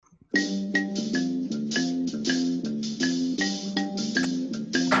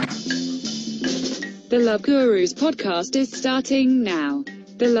The Love Gurus podcast is starting now.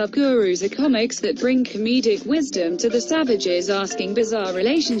 The Love Gurus are comics that bring comedic wisdom to the savages asking bizarre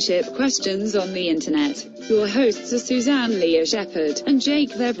relationship questions on the internet. Your hosts are Suzanne Leah Shepherd and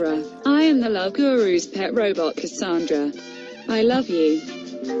Jake Vebra. I am the Love Gurus' pet robot Cassandra. I love you.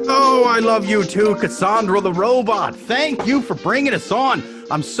 Oh, I love you too, Cassandra the robot. Thank you for bringing us on.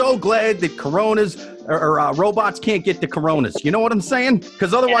 I'm so glad that robots can't get the coronas. You know what I'm saying?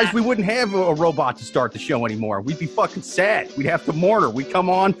 Because otherwise we wouldn't have a robot to start the show anymore. We'd be fucking sad. We'd have to mourn her. We'd come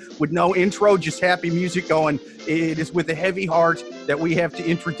on with no intro, just happy music going. It is with a heavy heart that we have to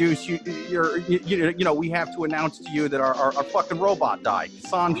introduce you. We have to announce to you that our fucking robot died,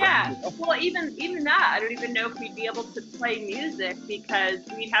 Cassandra. Yeah. Well, even that, I don't even know if we'd be able to play music because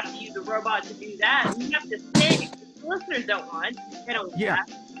we'd have to use a robot to do that. We'd have to sing. The listeners don't want. They don't want that.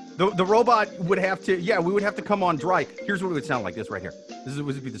 The robot would have to, we would have to come on dry. Here's what it would sound like this right here. This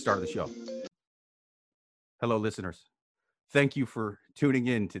would be the start of the show. Hello, listeners. Thank you for tuning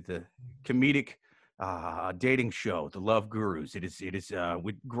in to the comedic dating show, The Love Gurus. It is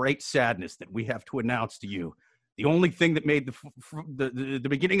with great sadness that we have to announce to you the only thing that made the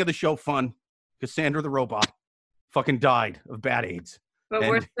beginning of the show fun, Cassandra the robot, fucking died of bad AIDS. But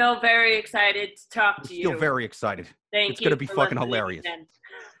we're still very excited to talk to you. Still very excited. It's going to be fucking hilarious.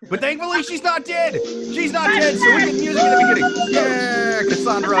 But thankfully, she's not dead. She's not dead, so we get music in the beginning. Yeah,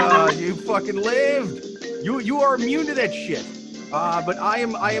 Cassandra, you fucking lived. You are immune to that shit. But I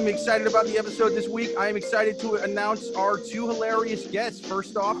am excited about the episode this week. I am excited to announce our two hilarious guests.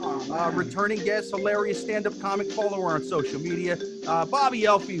 First off, returning guest, hilarious stand-up comic follower on social media, Bobbie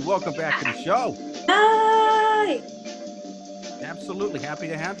Elfie. Welcome back to the show. Hi. Absolutely happy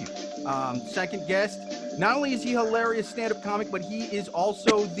to have you. Second guest, not only is he hilarious stand-up comic, but he is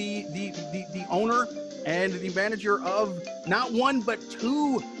also the owner and the manager of not one but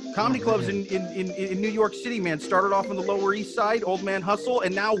two comedy clubs in New York City, man. Started off on the Lower East Side, Old Man Hustle,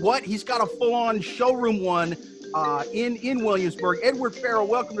 and now what? He's got a full-on showroom one in Williamsburg. Edward Farrell,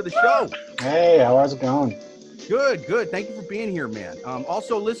 welcome to the show. Hey, how's it going? Good. Thank you for being here, man.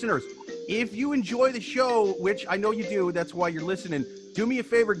 Also, listeners, if you enjoy the show, which I know you do, that's why you're listening, do me a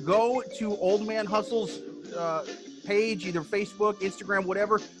favor, go to Old Man Hustle's page, either Facebook, Instagram,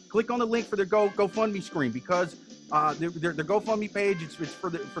 whatever. Click on the link for their GoFundMe screen because their GoFundMe page, it's for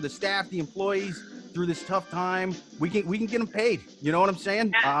the staff, the employees through this tough time. We can get them paid. You know what I'm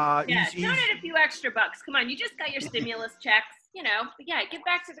saying? Donate a few extra bucks. Come on, you just got your stimulus checks. Give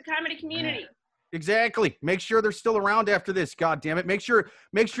back to the comedy community. Exactly. Make sure they're still around after this. God damn it. Make sure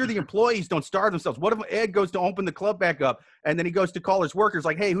the employees don't starve themselves. What if Ed goes to open the club back up and then he goes to call his workers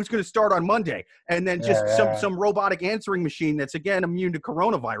like, hey, who's going to start on Monday? And then just some robotic answering machine that's, again, immune to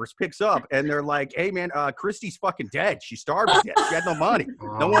coronavirus picks up. And they're like, hey, man, Christy's fucking dead. She starved to death. She had no money.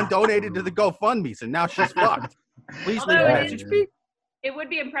 No one donated to the GoFundMes, and now she's fucked. Please leave a message. It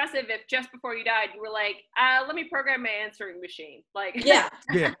would be impressive if just before you died, you were like, let me program my answering machine. Like, yeah.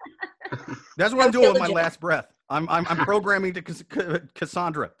 That's what I'm doing with my last breath. I'm programming to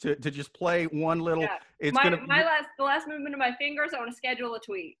Cassandra to just play one little. Yeah. It's the last movement of my fingers. I want to schedule a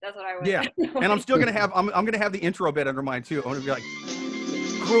tweet. That's what I want. Yeah, and I'm still gonna have I'm gonna have the intro bit under mine too. I'm gonna be like,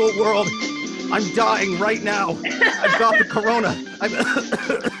 cruel world, I'm dying right now. I've got the corona.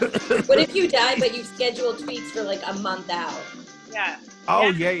 What if you die but you schedule tweets for like a month out? Yeah. Oh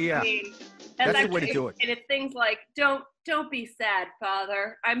yeah. I mean, that's the way to do it. And it's things like, don't be sad,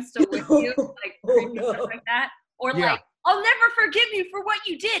 Father. I'm still with you. Like, stuff like that. Or like, I'll never forgive you for what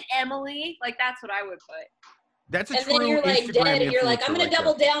you did, Emily. Like, that's what I would put. That's a and true then you're like Instagram dead, and you're like, I'm gonna right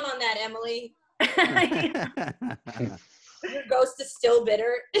double down on that, Emily. Your ghost is still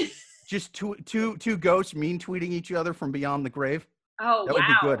bitter. Just two ghosts mean tweeting each other from beyond the grave. Oh, that would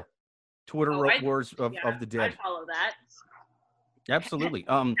be good. Twitter wars of the dead. I'd follow that. Absolutely.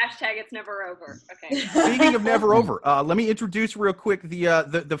 Hashtag it's never over. Okay. Speaking of never over, let me introduce real quick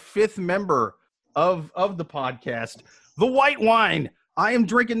the fifth member of the podcast, the White Wine. I am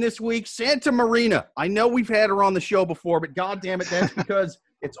drinking this week Santa Marina. I know we've had her on the show before, but God damn it, that's because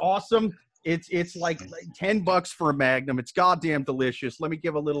it's awesome. It's like $10 for a Magnum. It's goddamn delicious. Let me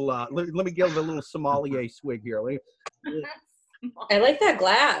give a little sommelier swig here. I like that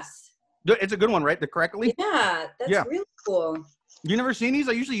glass. It's a good one, right? The crackly. Yeah, that's really cool. You never seen these?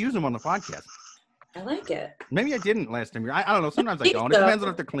 I usually use them on the podcast. I like it. Maybe I didn't last time. I don't know. Sometimes I don't. It depends on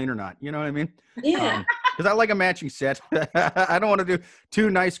if they're clean or not. You know what I mean? Yeah. Because I like a matching set. I don't want to do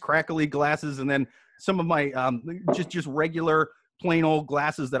two nice crackly glasses and then some of my just regular plain old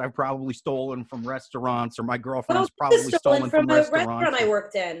glasses that I've probably stolen from restaurants or my girlfriend's probably stolen from restaurants. Restaurant I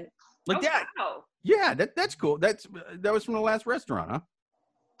worked in. Like that. Wow. Yeah, that's cool. That was from the last restaurant, huh?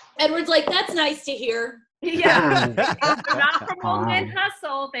 Edward's like, that's nice to hear. Yeah. Not from Old Man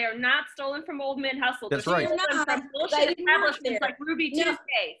Hustle. They are not stolen from Old Man Hustle. That's right. From bullshit establishments like Ruby Tuesdays.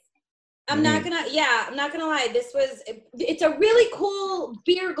 I'm not gonna lie. It's a really cool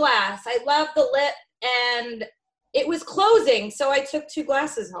beer glass. I love the lip, and it was closing, so I took 2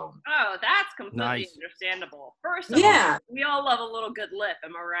 glasses home. Oh, that's completely understandable. First of all, we all love a little good lip,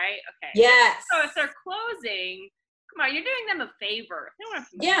 am I right? Okay. Yes. So if they're closing, come on, you're doing them a favor. They don't have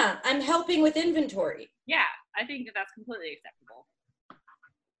to yeah, I'm helping with inventory. Yeah, I think that's completely acceptable.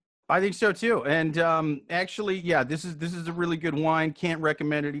 I think so too. And actually, yeah, this is a really good wine. Can't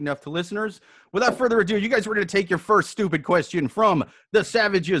recommend it enough to listeners. Without further ado, you guys ready to take your first stupid question from the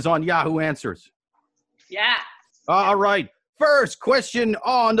Savages on Yahoo Answers? Yeah. All right. First question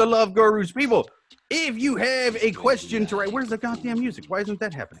on the Love Gurus. People, if you have a question to write, where's the goddamn music? Why isn't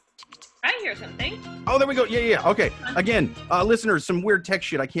that happening? I hear something. Oh, there we go. Yeah. Okay. Again, listeners, some weird tech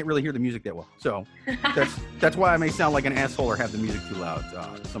shit. I can't really hear the music that well. So that's why I may sound like an asshole or have the music too loud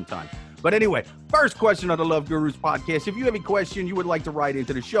sometimes. But anyway, first question on the Love Gurus podcast. If you have a question you would like to write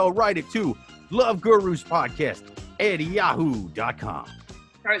into the show, write it to loveguruspodcast@yahoo.com.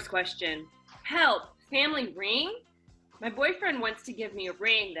 First question. Help. Family ring? My boyfriend wants to give me a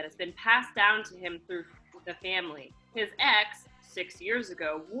ring that has been passed down to him through the family. His ex, 6 years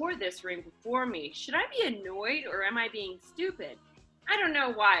ago, wore this ring before me. Should I be annoyed or am I being stupid? I don't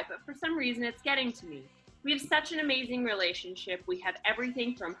know why, but for some reason it's getting to me. We have such an amazing relationship. We have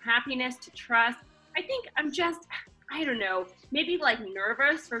everything from happiness to trust. I think I'm just, I don't know, maybe like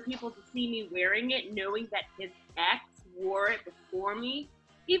nervous for people to see me wearing it, knowing that his ex wore it before me,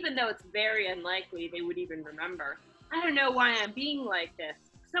 even though it's very unlikely they would even remember. I don't know why I'm being like this.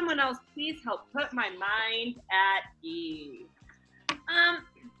 Someone else please help put my mind at ease.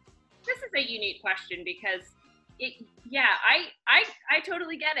 This is a unique question because I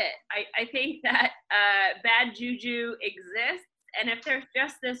totally get it. I think that bad juju exists, and if there's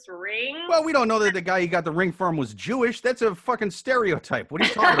just this ring. Well, we don't know that the guy you got the ring from was Jewish. That's a fucking stereotype. What are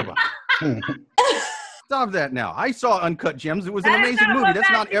you talking about? Stop that now. I saw Uncut Gems. It was an amazing movie.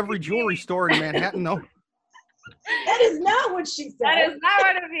 That's not every jewelry store in Manhattan, though. That is not what she said. That is not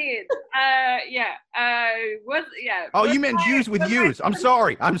what it means. Oh, you meant Jews with U's. I'm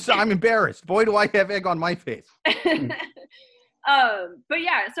sorry. I'm embarrassed. Boy, do I have egg on my face. But I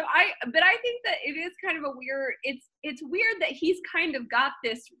think that it is kind of a weird. It's weird that he's kind of got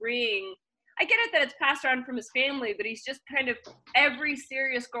this ring. I get it that it's passed around from his family, but he's just kind of every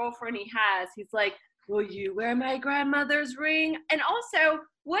serious girlfriend he has. He's like, "Will you wear my grandmother's ring?" And also,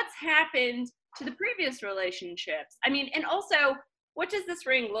 what's happened to the previous relationships? I mean, and also, what does this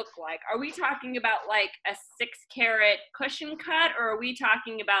ring look like? Are we talking about like a 6-carat cushion cut, or are we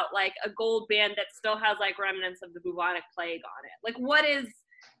talking about like a gold band that still has like remnants of the bubonic plague on it? Like,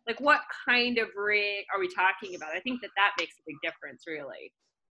 what kind of ring are we talking about? I think that makes a big difference, really.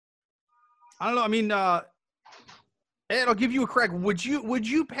 I don't know. I mean, Ed, I'll give you a crack. Would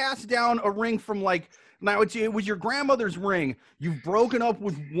you pass down a ring from like, now it was your grandmother's ring. You've broken up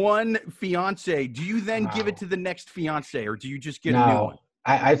with one fiance. Do you then give it to the next fiance, or do you just get a new one?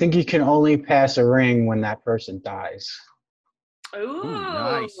 I think you can only pass a ring when that person dies.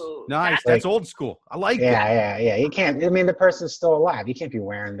 Ooh, nice. That's old school. I like that. Yeah. You can't. I mean, the person's still alive. You can't be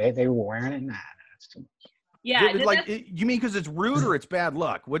wearing. They were wearing it. Nah, that's too much. Yeah. You mean because it's rude or it's bad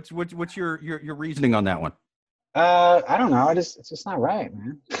luck? What's your reasoning on that one? I don't know. It's just not right,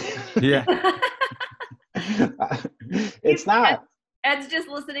 man. Yeah. It's not. Ed's just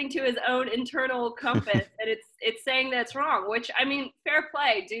listening to his own internal compass, and it's saying that's wrong, which, I mean, fair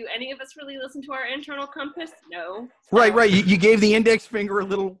play. Do any of us really listen to our internal compass? No. Right. You gave the index finger a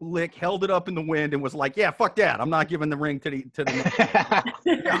little lick, held it up in the wind, and was like, yeah, fuck that. I'm not giving the ring to the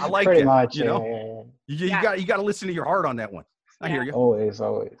yeah, I like pretty it. Much, you know? Yeah. You got to listen to your heart on that one. I hear you. Always. There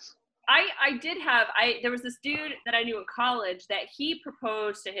was this dude that I knew in college that he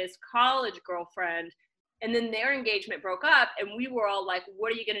proposed to his college girlfriend, and then their engagement broke up, and we were all like,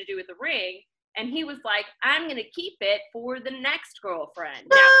 what are you going to do with the ring? And he was like, I'm going to keep it for the next girlfriend.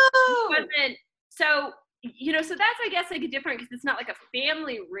 No! Now, so that's, I guess, like a different, because it's not like a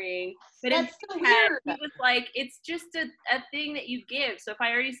family ring. But that's so weird. He was like, it's just a thing that you give. So if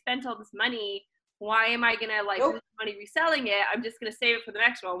I already spent all this money, why am I going to lose money reselling it? I'm just going to save it for the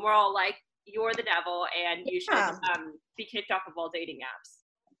next one. We're all like, you're the devil, and you should be kicked off of all dating apps.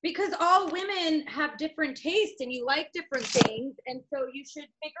 Because all women have different tastes and you like different things. And so you should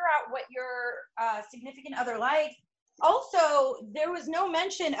figure out what your significant other likes. Also, there was no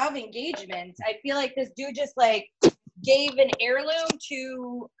mention of engagement. I feel like this dude just gave an heirloom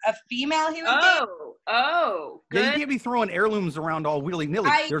to a female he was dating. Oh, Yeah, good. you can't be throwing heirlooms around all willy-nilly.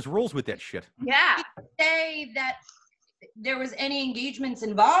 There's rules with that shit. Yeah. Say that there was any engagements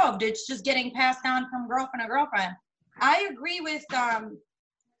involved. It's just getting passed on from girlfriend to girlfriend. I agree with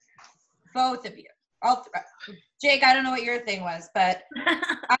both of you. Jake, I don't know what your thing was, but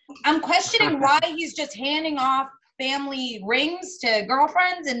I'm questioning why he's just handing off family rings to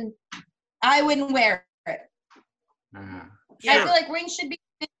girlfriends, and I wouldn't wear it. Sure. I feel like rings should be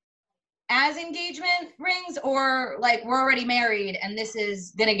as engagement rings, or like we're already married and this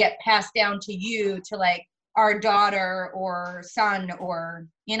is gonna get passed down to you, to like our daughter or son, or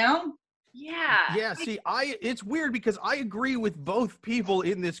Yeah. Yeah, see, it's weird because I agree with both people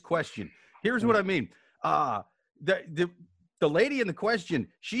in this question. Here's what I mean. The lady in the question,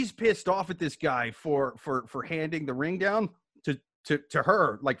 she's pissed off at this guy for handing the ring down to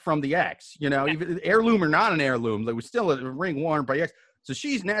her, like from the ex, even heirloom or not an heirloom, there was still a ring worn by ex. So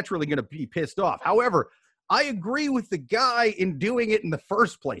she's naturally going to be pissed off. However, I agree with the guy in doing it in the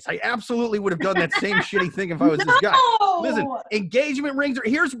first place. I absolutely would have done that same shitty thing if I was this guy. Listen, engagement rings are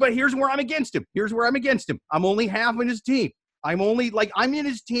here's where I'm against him. I'm only half in his team. I'm in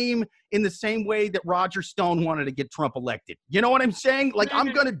his team in the same way that Roger Stone wanted to get Trump elected. You know what I'm saying? Like,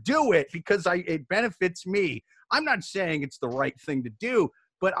 I'm going to do it because it benefits me. I'm not saying it's the right thing to do,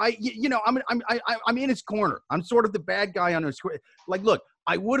 but I'm in his corner. I'm sort of the bad guy on his. Like, look,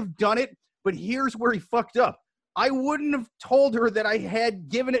 I would have done it, but here's where he fucked up. I wouldn't have told her that I had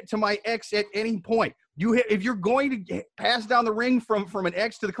given it to my ex at any point. If you're going to pass down the ring from an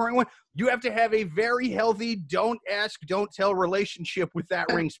ex to the current one, you have to have a very healthy, don't ask, don't tell relationship with that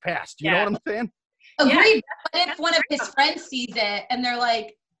ring's past. You know what I'm saying? Agreed. But if one of his friends sees it and they're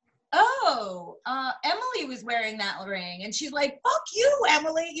like, oh, Emily was wearing that ring, and she's like, fuck you,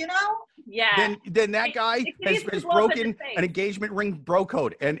 Emily, Yeah. Then that guy has broken an engagement ring bro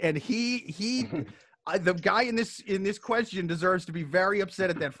code, and he the guy in this question deserves to be very upset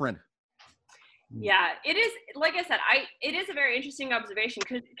at that friend. Yeah, it is. Like I said, it is a very interesting observation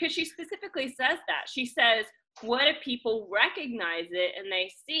because she specifically says that. She says, what if people recognize it and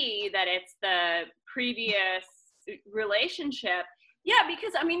they see that it's the previous relationship? Yeah,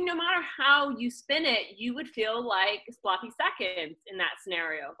 because no matter how you spin it, you would feel like sloppy seconds in that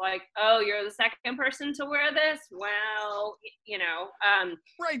scenario. Like, oh, you're the second person to wear this? Well,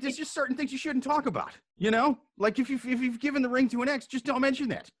 Right, there's just certain things you shouldn't talk about, Like if you've given the ring to an ex, just don't mention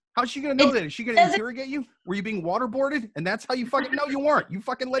that. How's she going to know that? Is she going to interrogate you? Were you being waterboarded? And that's how you fucking... No, you weren't. You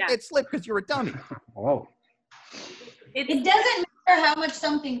fucking let that slip because you're a dummy. Whoa. It doesn't matter how much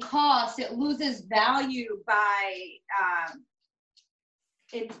something costs. It loses value by...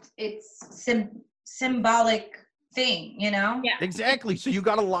 It's symbolic thing, Yeah. Exactly. So you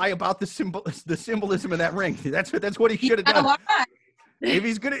got to lie about the symbolism of that ring. That's what he should have done. If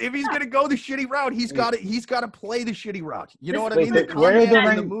he's gonna go the shitty route, he's got to play the shitty route. You know what I mean? Where did the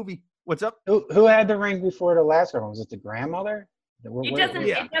ring? The movie. What's up? Who had the ring before the last one? Was it the grandmother? It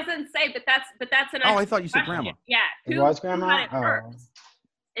doesn't say, but that's an. Oh, I thought you said grandma. Yeah. It was grandma. Got it first?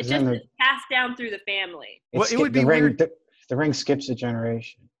 It just is passed down through the family. Well, it would be weird. The ring skips a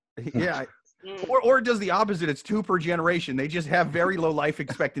generation. Yeah. Or it does the opposite. It's 2 per generation. They just have very low life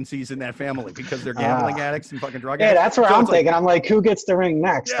expectancies in that family because they're gambling addicts and fucking drug addicts. Yeah, that's where I'm thinking. I'm like, who gets the ring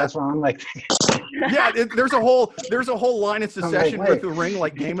next? Yeah. That's where I'm like. Yeah, there's a whole line of secession with the ring,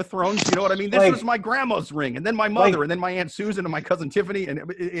 like Game of Thrones. You know what I mean? This was my grandma's ring, and then my mother, and then my Aunt Susan, and my cousin Tiffany, and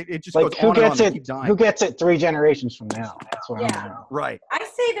it just goes on and on. And keeps dying. Who gets it 3 generations from now? That's what I'm saying. Right. I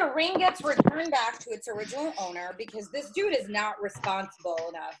say the ring gets returned back to its original owner because this dude is not responsible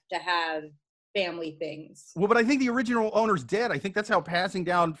enough to have family things. Well, but I think the original owner's dead. I think that's how passing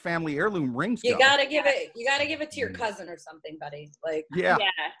down family heirloom rings go. You gotta give it to your cousin or something, buddy. Like, yeah.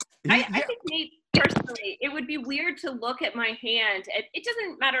 I think me personally, it would be weird to look at my hand. It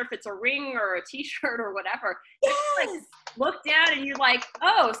doesn't matter if it's a ring or a T-shirt or whatever. Yes. It's like, look down and you're like,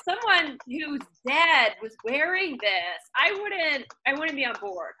 oh, someone who's dead was wearing this. I wouldn't be on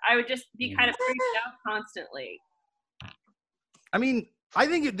board. I would just be kind of freaked out constantly. I mean, I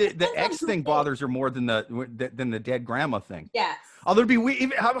think the ex thing bothers her more than the dead grandma thing. Yes. Although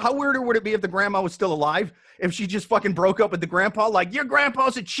how weirder would it be if the grandma was still alive? If she just fucking broke up with the grandpa, like, your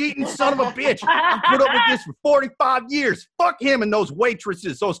grandpa's a cheating son of a bitch. I've put up with this for 45 years. Fuck him and those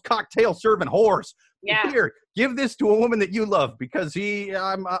waitresses, those cocktail serving whores. Yeah. Here, give this to a woman that you love because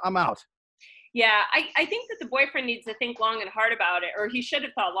I'm out. Yeah, I think that the boyfriend needs to think long and hard about it, or he should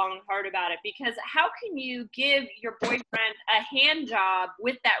have thought long and hard about it, because how can you give your boyfriend a hand job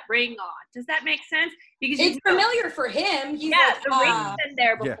with that ring on? Does that make sense? Because It's familiar for him. He's like, the ring's been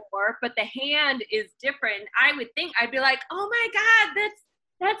there Yeah. before, but the hand is different. I would think, I'd be like, oh my God,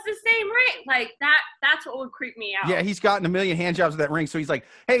 that's the same ring. Like that's what would creep me out. Yeah, he's gotten a million hand jobs with that ring. So he's like,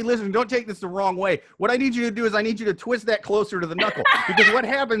 hey, listen, don't take this the wrong way. What I need you to do is I need you to twist that closer to the knuckle. Because what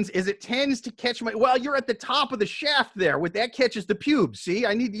happens is it tends to catch well, you're at the top of the shaft there. With that catches the pubes. See,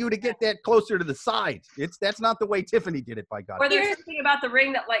 I need you to get that closer to the side. That's not the way Tiffany did it, by God. Or there's something about the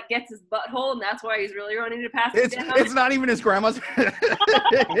ring that like gets his butthole, and that's why he's really wanting to pass it down. It's not even his grandma's.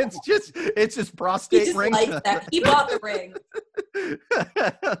 it's just prostate he just ring. likes that. He bought the ring.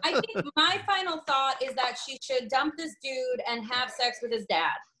 I think my final thought is that she should dump this dude and have sex with his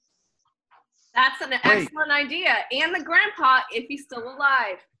dad. That's an excellent idea. And the grandpa, if he's still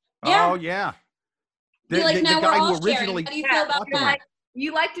alive. Yeah. Oh, yeah. Be like, now we're all sharing. How do you feel about Yeah. that?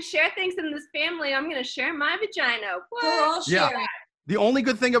 You like to share things in this family. I'm going to share my vagina. What? We're all Yeah. sharing. The only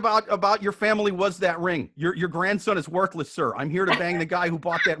good thing about your family was that ring. Your grandson is worthless, sir. I'm here to bang the guy who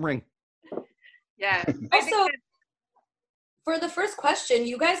bought that ring. Yeah. Also, for the first question,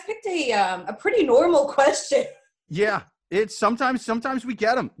 you guys picked a pretty normal question. Yeah, it's sometimes we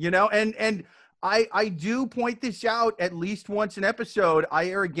get them, and I do point this out at least once an episode. I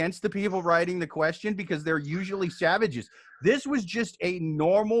err against the people writing the question because they're usually savages. This was just a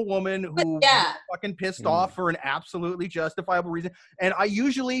normal woman who was fucking pissed off for an absolutely justifiable reason. And I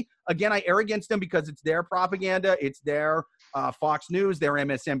usually, again, I err against them because it's their propaganda. It's their Fox News, their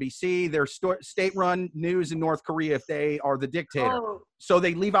MSNBC, their state-run news in North Korea if they are the dictator. Oh. So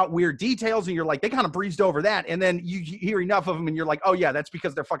they leave out weird details and you're like, they kind of breezed over that. And then you hear enough of them and you're like, oh yeah, that's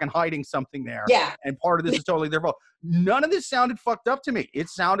because they're fucking hiding something there. Yeah. And part of this is totally their fault. None of this sounded fucked up to me. It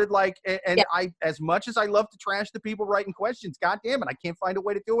sounded like, and I, as much as I love to trash the people writing questions, God damn it, I can't find a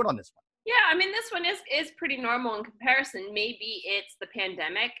way to do it on this one. Yeah, I mean, this one is pretty normal in comparison. Maybe it's the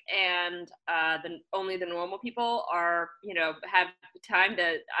pandemic and only the normal people are, have time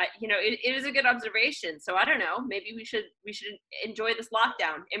to, it is a good observation. So I don't know, maybe we should enjoy this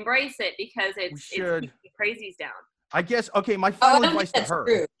lockdown, embrace it because it's keeping the crazies down. I guess, okay, my final advice to her.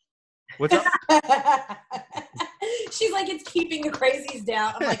 True. What's up? She's like, it's keeping the crazies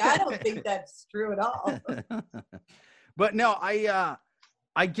down. I'm like, I don't think that's true at all. But no,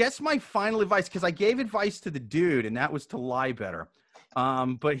 I guess my final advice, because I gave advice to the dude, and that was to lie better.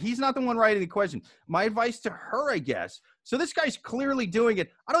 But he's not the one writing the question. My advice to her, I guess. So this guy's clearly doing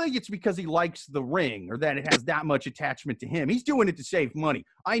it. I don't think it's because he likes the ring or that it has that much attachment to him. He's doing it to save money.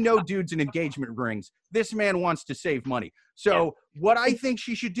 I know dudes in engagement rings. This man wants to save money. So what I think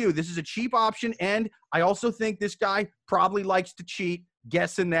she should do, this is a cheap option. And I also think this guy probably likes to cheat.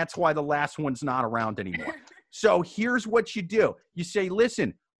 Guessing that's why the last one's not around anymore. So here's what you do. You say,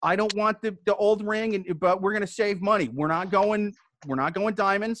 listen, I don't want the old ring, but we're going to save money. We're not going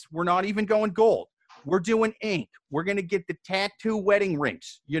diamonds. We're not even going gold. We're doing ink. We're going to get the tattoo wedding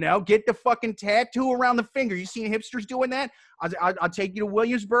rings, get the fucking tattoo around the finger. You seen hipsters doing that? I'll take you to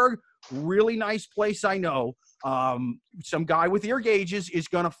Williamsburg. Really nice place. I know. Some guy with ear gauges is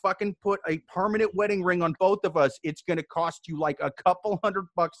going to fucking put a permanent wedding ring on both of us. It's going to cost you like a couple $100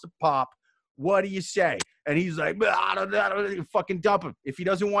 a pop. What do you say? And he's like, I don't fucking dump him. If he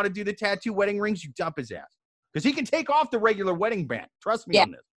doesn't want to do the tattoo wedding rings, you dump his ass. Because he can take off the regular wedding band. Trust me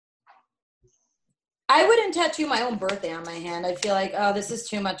on this. I wouldn't tattoo my own birthday on my hand. I feel like, oh, this is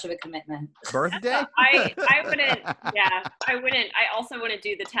too much of a commitment. Birthday? I wouldn't. Yeah, I wouldn't. I also wouldn't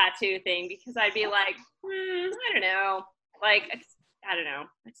do the tattoo thing because I'd be like, I don't know. Like, I don't know.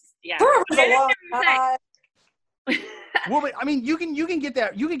 It's a long time. Well, but I mean, you can get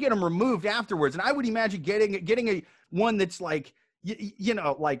that. You can get them removed afterwards, and I would imagine getting a one that's like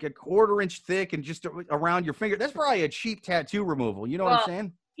like a 1/4 inch thick and just around your finger. That's probably a cheap tattoo removal. You know what I'm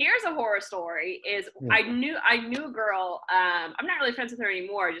saying? Here's a horror story. I knew a girl. I'm not really friends with her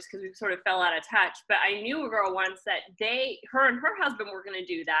anymore, just because we sort of fell out of touch. But I knew a girl once that her and her husband were going to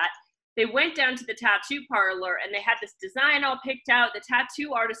do that. They went down to the tattoo parlor and they had this design all picked out. The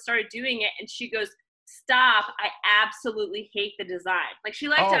tattoo artist started doing it, and she goes, "Stop! I absolutely hate the design." Like, she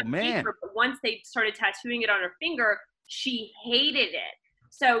liked it on paper, but once they started tattooing it on her finger, she hated it.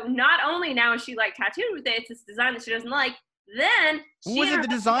 So not only now is she like tattooed with it, it's this design that she doesn't like. Then was it the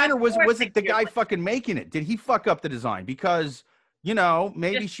design or was it the guy fucking making it? Did he fuck up the design? Because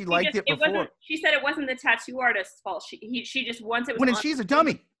maybe she liked it before. She said it wasn't the tattoo artist's fault. She just once it was. When she's a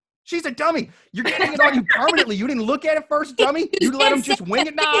dummy. She's a dummy. You're getting it on you permanently. You didn't look at it first, dummy. You let him just wing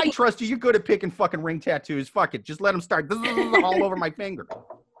it. Nah, I trust you. You're good at picking fucking ring tattoos. Fuck it. Just let him start. This is all over my finger.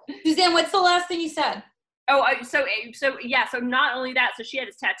 Suzanne, what's the last thing you said? Oh, so not only that, so she had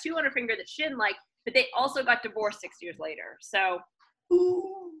this tattoo on her finger that she didn't like, but they also got divorced 6 years later. So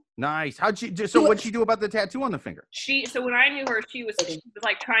Nice. What'd she do about the tattoo on the finger? So when I knew her, she was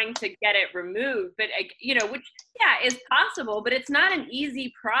like trying to get it removed, but which is possible, but it's not an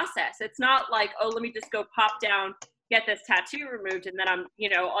easy process. It's not like, oh, let me just go pop down, get this tattoo removed, and then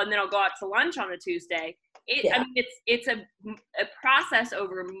and then I'll go out to lunch on a Tuesday. I mean, it's a process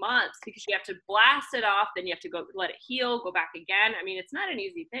over months because you have to blast it off, then you have to go let it heal, go back again. I mean, it's not an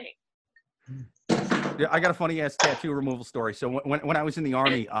easy thing. Yeah, I got a funny ass tattoo removal story. So when I was in the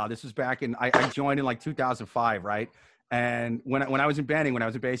Army, this was back in, I joined in like 2005, right? And when I was in Benning, when I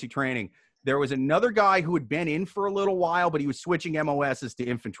was in basic training, there was another guy who had been in for a little while, but he was switching MOSs to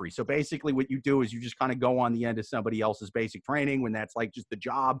infantry. So basically what you do is you just kind of go on the end of somebody else's basic training when that's like just the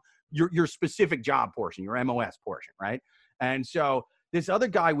job, your specific job portion, your MOS portion, right? And so this other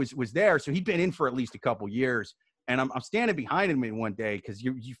guy was there. So he'd been in for at least a couple years. And I'm standing behind him one day because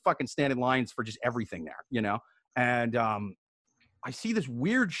you fucking stand in lines for just everything there, And I see this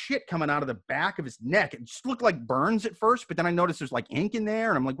weird shit coming out of the back of his neck. It just looked like burns at first, but then I noticed there's like ink in there.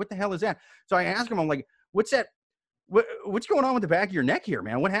 And I'm like, what the hell is that? So I asked him, I'm like, what's that? What's going on with the back of your neck here,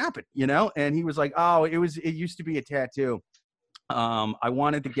 man? What happened? And he was like, oh, it used to be a tattoo. I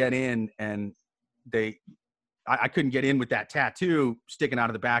wanted to get in and I couldn't get in with that tattoo sticking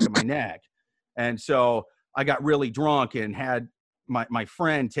out of the back of my neck. And so I got really drunk and had my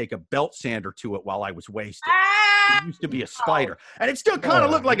friend take a belt sander to it while I was wasted. It used to be a spider. And it still kind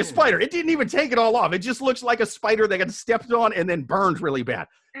of looked like a spider. It didn't even take it all off. It just looks like a spider that got stepped on and then burned really bad.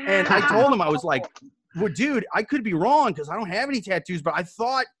 And I told him, I was like, well, dude, I could be wrong because I don't have any tattoos, but I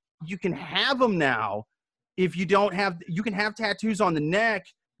thought you can have them now if you don't have, you can have tattoos on the neck.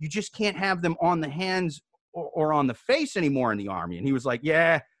 You just can't have them on the hands or on the face anymore in the Army. And he was like,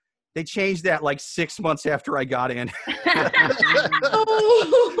 yeah. They changed that like 6 months after I got in.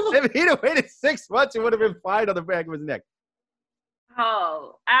 If he'd have waited 6 months, it would have been fine on the back of his neck.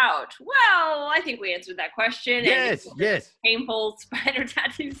 Oh, ouch. Well, I think we answered that question. Yes. Painful spider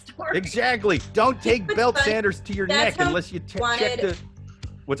tattoo story. Exactly. Don't take belt sanders to your neck unless you check the...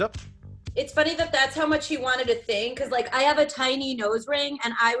 What's up? It's funny that's how much he wanted a thing, because like I have a tiny nose ring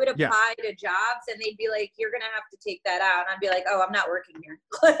and I would apply to jobs and they'd be like, you're gonna have to take that out, and I'd be like, oh, I'm not working here.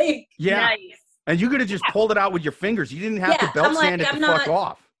 Like, nice. And you could have just pulled it out with your fingers. You didn't have to belt sand it to fuck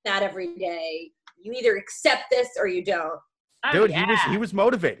off. Not every day. You either accept this or you don't. Dude, he was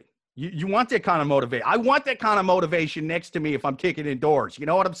motivated. You want that kind of motivation. I want that kind of motivation next to me if I'm kicking indoors. You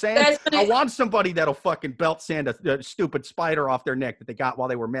know what I'm saying? I want somebody that'll fucking belt sand a stupid spider off their neck that they got while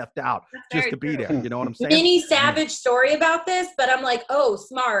they were methed out just to be there. You know what I'm saying? Mini savage story about this, but I'm like, oh,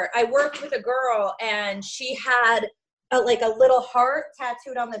 smart. I worked with a girl and she had a little heart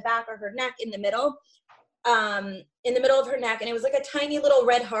tattooed on the back of her neck in the middle of her neck. And it was like a tiny little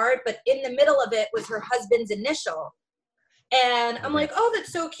red heart, but in the middle of it was her husband's initial. And I'm like, oh,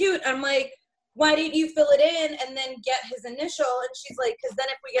 that's so cute. I'm like, why didn't you fill it in and then get his initial? And she's like, because then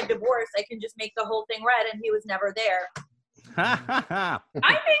if we get divorced, I can just make the whole thing red. And he was never there. I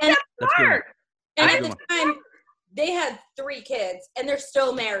think that's smart. And at the time, they had 3 kids and they're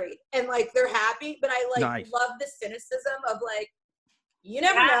still married and like they're happy. But I love the cynicism of like, you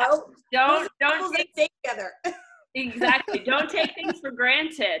never know. Don't stay together. Exactly. Don't take things for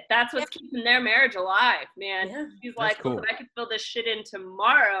granted. That's what's keeping their marriage alive, man. Yeah. She's like, cool. I could fill this shit in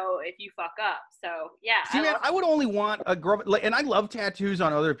tomorrow if you fuck up. So, yeah. See, I would only want a girl, and I love tattoos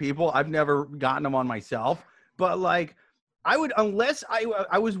on other people. I've never gotten them on myself. But, like, I would, unless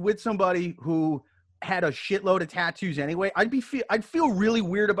I was with somebody who had a shitload of tattoos anyway, I'd feel really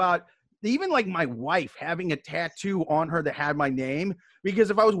weird about even, like, my wife having a tattoo on her that had my name.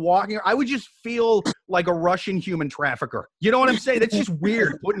 Because if I was walking, I would just feel like a Russian human trafficker. You know what I'm saying? That's just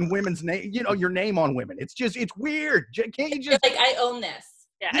weird, putting women's name, your name on women. It's weird. Can't you just like, I own this?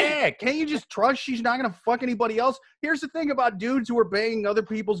 Yeah. Can't you just trust she's not gonna fuck anybody else? Here's the thing about dudes who are banging other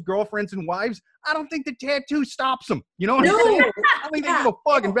people's girlfriends and wives. I don't think the tattoo stops them. You know what I'm saying? I don't think they give a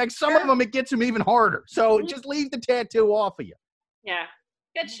fuck. In fact, some of them it gets them even harder. So just leave the tattoo off of you. Yeah.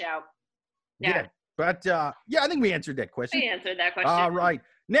 Good shout. Yeah. But, I think we answered that question. We answered that question. All right.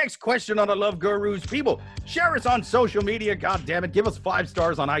 Next question on the Love Gurus. People, share us on social media. God damn it. Give us 5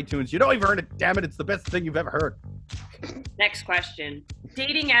 stars on iTunes. You know you've earned it. Damn it. It's the best thing you've ever heard. Next question.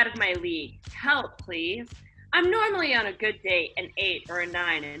 Dating out of my league. Help, please. I'm normally on a good date, an 8 or a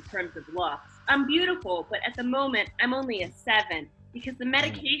 9 in terms of looks. I'm beautiful, but at the moment, I'm only a 7 because the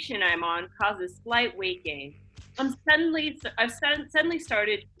medication I'm on causes slight weight gain. I've suddenly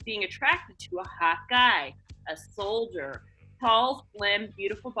started being attracted to a hot guy, a soldier, tall, slim,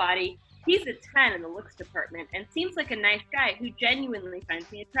 beautiful body. He's a 10 in the looks department and seems like a nice guy who genuinely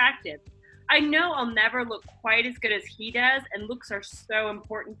finds me attractive. I know I'll never look quite as good as he does, and looks are so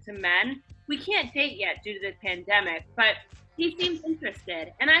important to men. We can't date yet due to the pandemic, but he seems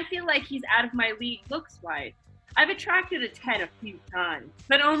interested, and I feel like he's out of my league looks-wise. I've attracted a 10 a few times,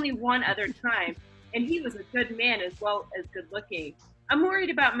 but only one other time, and he was a good man as well as good-looking. I'm worried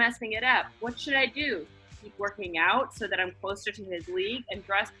about messing it up. What should I do? Keep working out so that I'm closer to his league and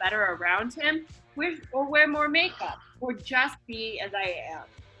dress better around him, or wear more makeup, or just be as I am?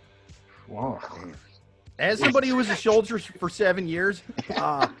 Whoa. As somebody who was a soldier for 7 years,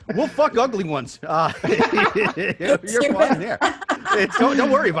 we'll fuck ugly ones. You're fine there. Don't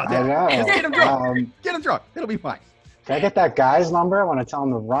worry about that. I know. Just get him drunk. Get him drunk. It'll be fine. Can I get that guy's number? I want to tell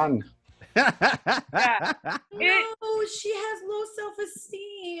him to run. Yeah. No, she has low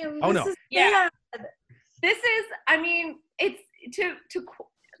self-esteem. Oh, This no. is Yeah. bad. This is, I mean, it's to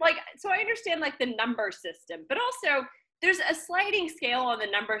like, so I understand like the number system, but also there's a sliding scale on the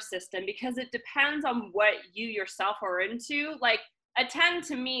number system because it depends on what you yourself are into. Like a 10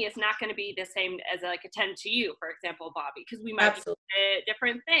 to me is not going to be the same as like a 10 to you, for example, Bobby, because we might Absolutely. be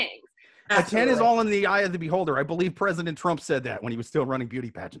different things. A 10 is all in the eye of the beholder. I believe President Trump said that when he was still running beauty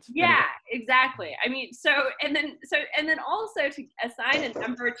pageants. Yeah, Anyway. exactly. I mean, and then also to assign a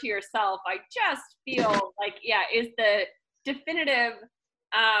number to yourself, I just feel like, yeah, is the definitive,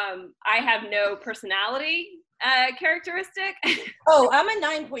 I have no personality characteristic. Oh, I'm a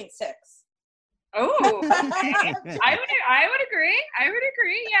 9.6. Oh, I would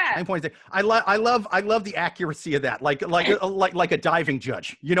agree. Yeah. 9.6. I love the accuracy of that. Like a diving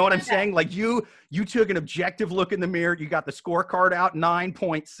judge. You know what I'm saying? Like you took an objective look in the mirror. You got the scorecard out.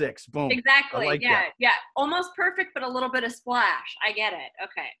 9.6. Boom. Exactly. Like Yeah. that. Yeah. Almost perfect, but a little bit of splash. I get it.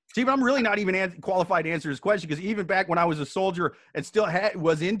 Okay. Steve, I'm really not even qualified to answer this question because even back when I was a soldier and still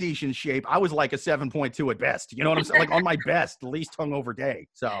was in decent shape, I was like a 7.2 at best. You know what I'm saying? Like on my best, least hungover day.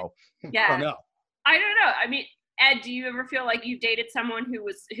 So Yeah. I don't know. I don't know. I mean, Ed, do you ever feel like you dated someone who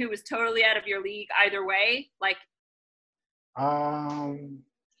was totally out of your league either way? Like,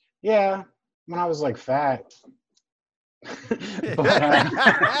 Yeah, when I was like fat. But,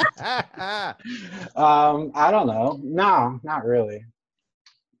 I don't know. No, not really.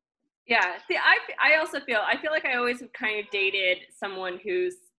 yeah. See, I also feel like I always have kind of dated someone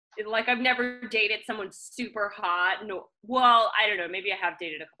who's like, I've never dated someone super hot. No, well, I don't know. Maybe I have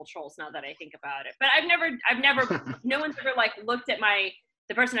dated a couple trolls now that I think about it. But I've never, no one's ever like looked at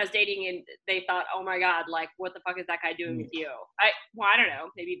the person I was dating and they thought, oh my God, like what the fuck is that guy doing with you? I don't know.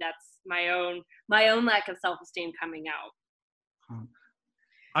 Maybe that's my own lack of self-esteem coming out.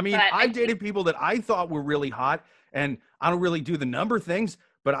 I mean, I've dated people that I thought were really hot, and I don't really do the number things,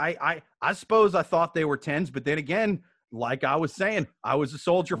 but I suppose I thought they were 10s, but then again, like I was saying, I was a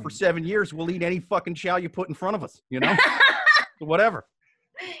soldier for 7 years. We'll eat any fucking chow you put in front of us, you know? Whatever.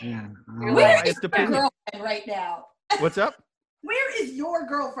 Yeah. Where is It's your opinion. girlfriend right now? What's up? Where is your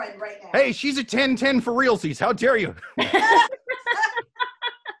girlfriend right now? Hey, she's a 10-10 for realsies. How dare you?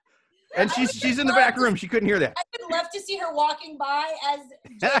 And she's in the back room. She couldn't hear that. I would love to see her walking by as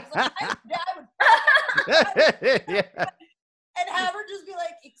Jake's like, Yeah. and have her just be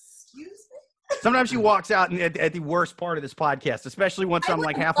like, excuse me? Sometimes she walks out and at the worst part of this podcast, especially once I'm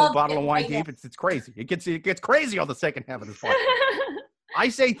like half a love bottle of it wine right deep. It's crazy. It gets crazy on the second half of this podcast. I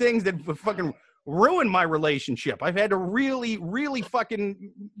say things that fucking ruin my relationship. I've had to really, really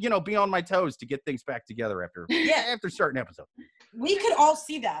fucking, be on my toes to get things back together after certain episodes. We could all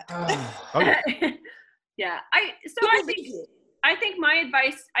see that. Oh, yeah. Yeah. I think my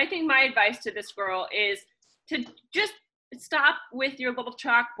advice to this girl is to just stop with your little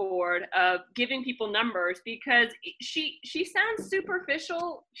chalkboard of giving people numbers, because she sounds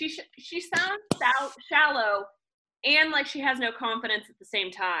superficial. She sounds shallow, and like she has no confidence at the same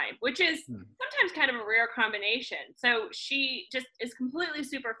time, which is sometimes kind of a rare combination. So she just is completely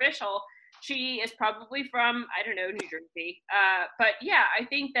superficial. She is probably from, I don't know, New Jersey. But yeah, I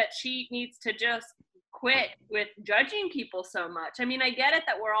think that she needs to just quit with judging people so much. I mean, I get it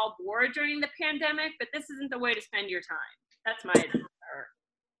that we're all bored during the pandemic, but this isn't the way to spend your time. That's my advice.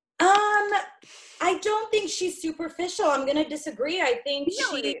 I don't think she's superficial. I'm gonna disagree. I think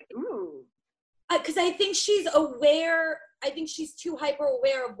because I think she's aware. I think she's too hyper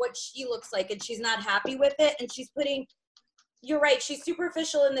aware of what she looks like, and she's not happy with it. And you're right, she's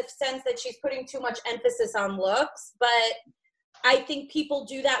superficial in the sense that she's putting too much emphasis on looks. But I think people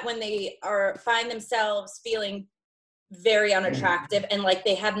do that when they find themselves feeling very unattractive and like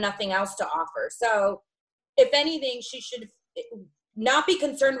they have nothing else to offer. So if anything, she should not be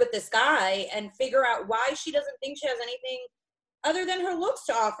concerned with this guy and figure out why she doesn't think she has anything other than her looks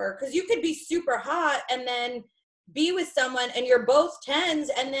to offer. Because you could be super hot and then be with someone and you're both 10s,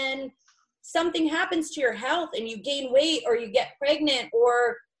 and then something happens to your health and you gain weight or you get pregnant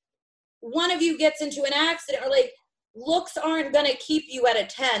or one of you gets into an accident, or like, looks aren't going to keep you at a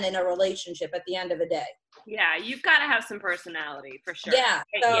 10 in a relationship at the end of the day. Yeah, you've got to have some personality for sure. Yeah,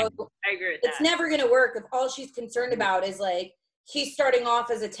 so I agree with that. It's never going to work if all she's concerned about is like, he's starting off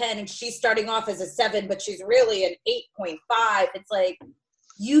as a 10 and she's starting off as a 7, but she's really an 8.5. It's like,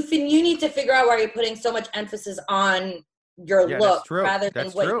 you need to figure out why you're putting so much emphasis on your look rather than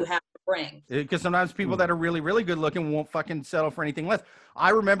what you have to bring. Because sometimes people that are really, really good looking won't fucking settle for anything less.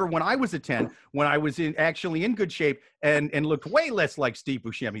 I remember when I was a 10, when I was actually in good shape and looked way less like Steve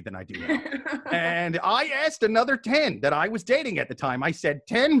Buscemi than I do now. And I asked another 10 that I was dating at the time. I said,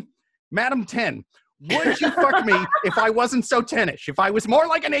 10, Madam 10, would you fuck me if I wasn't so 10-ish, if I was more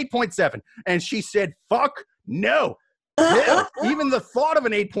like an 8.7? And she said, fuck no. Hell, even the thought of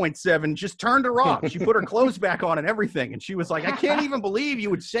an 8.7 just turned her off. She put her clothes back on and everything. And she was like, I can't even believe you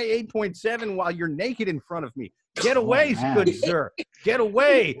would say 8.7 while you're naked in front of me. Get away, good sir. Get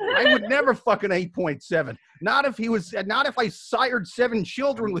away. I would never fuck an 8.7. Not if I sired 7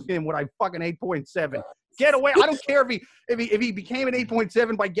 children with him would I fuck an 8.7. Get away. I don't care if he became an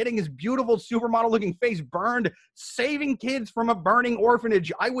 8.7 by getting his beautiful supermodel looking face burned, saving kids from a burning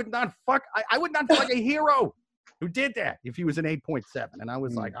orphanage. I would not fuck a hero who did that if he was an 8.7. And I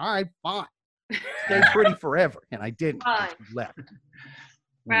was like, all right, fine. Stay pretty forever. And I didn't. I left.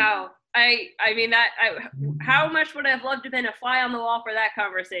 Wow. I mean, how much would I have loved to have been a fly on the wall for that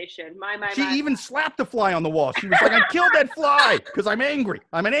conversation? She even slapped the fly on the wall. She was like, I killed that fly because I'm angry.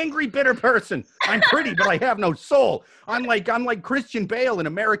 I'm an angry, bitter person. I'm pretty, but I have no soul. I'm like Christian Bale in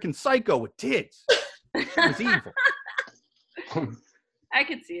American Psycho with tits. She was evil. I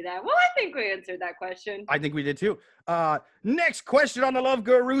could see that. Well, I think we answered that question. I think we did too. Next question on the Love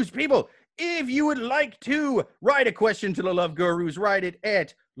Gurus, people. If you would like to write a question to the Love Gurus, write it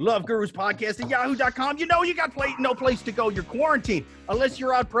at loveguruspodcast@yahoo.com. You know you got no place to go. You're quarantined unless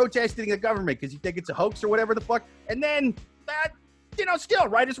you're out protesting the government because you think it's a hoax or whatever the fuck. And then that, still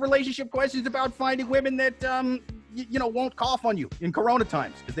write us relationship questions about finding women that, won't cough on you in Corona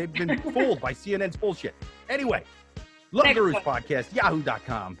times because they've been fooled by CNN's bullshit. Anyway, Love Gurus Podcast,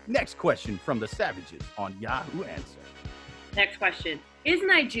 yahoo.com. Next question from the Savages on Yahoo Answer. Next question. Is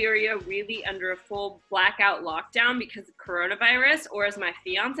Nigeria really under a full blackout lockdown because of coronavirus, or is my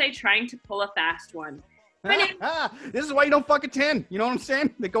fiance trying to pull a fast one? This is why you don't fuck a 10. You know what I'm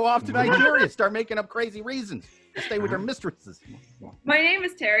saying? They go off to Nigeria, start making up crazy reasons to stay with their mistresses. My name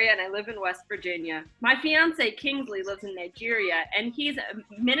is Terry, and I live in West Virginia. My fiance, Kingsley, lives in Nigeria, and he's a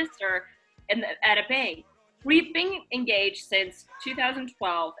minister at a bank. We've been engaged since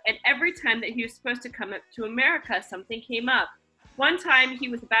 2012, and every time that he was supposed to come to America, something came up. One time, he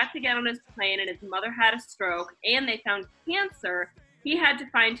was about to get on his plane, and his mother had a stroke, and they found cancer. He had to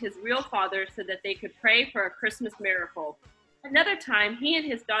find his real father so that they could pray for a Christmas miracle. Another time, he and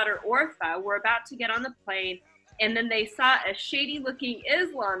his daughter, Orpha, were about to get on the plane, and then they saw a shady-looking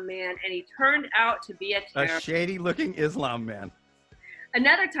Islam man, and he turned out to be a terrorist. A shady-looking Islam man.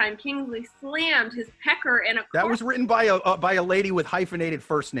 Another time, Kingsley slammed his pecker in a car. That was written by a lady with hyphenated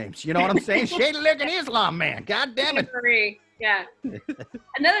first names. You know what I'm saying? Shady-looking Islam man. God damn it. Yeah.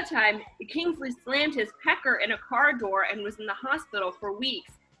 Another time, Kingsley slammed his pecker in a car door and was in the hospital for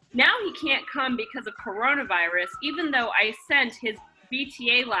weeks. Now he can't come because of coronavirus, even though I sent his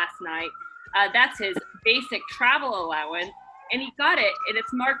BTA last night. That's his basic travel allowance. And he got it, and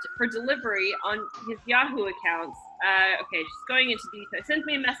it's marked for delivery on his Yahoo accounts. Okay, just going into detail. Sent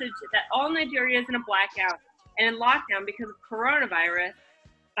me a message that all Nigeria is in a blackout and in lockdown because of coronavirus.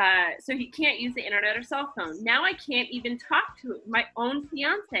 So he can't use the internet or cell phone. Now I can't even talk to my own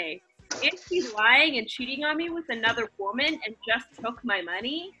fiance. Is he lying and cheating on me with another woman and just took my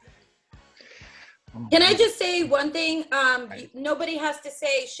money? Can I just say one thing? Nobody has to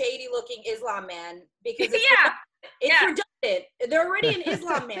say shady-looking Islam man because it's redundant. They're already an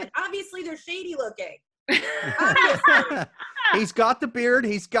Islam man. Obviously, they're shady-looking. Obviously. He's got the beard.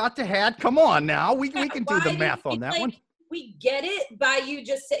 He's got the hat. Come on now. We can do the math on that one. We get it by you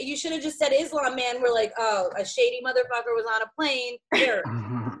should have just said Islam man. We're like, oh, a shady motherfucker was on a plane. Here.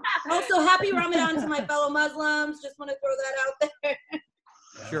 Also, happy Ramadan to my fellow Muslims. Just want to throw that out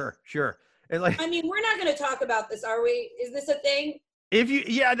there. Sure. I mean, we're not going to talk about this, are we? Is this a thing?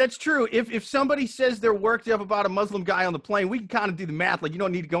 Yeah, that's true. If somebody says they're worked up about a Muslim guy on the plane, we can kind of do the math. Like, you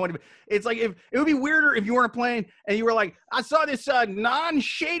don't need to go into. It's like if it would be weirder if you were on a plane and you were like, I saw this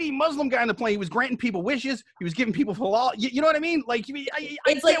non-shady Muslim guy on the plane. He was granting people wishes. He was giving people halal. You know what I mean? Like, I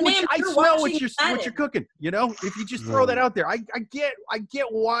It's like, ma'am, I you're smell watching what you're cooking. You know, if you just throw that out there, I get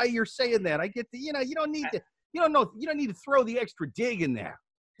why you're saying that. I get the, you don't need to. You don't need to throw the extra dig in there.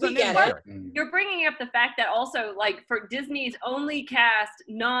 We get it. You're bringing up the fact that also, like, for Disney's only cast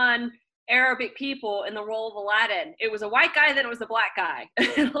non-Arabic people in the role of Aladdin, it was a white guy, then it was a black guy.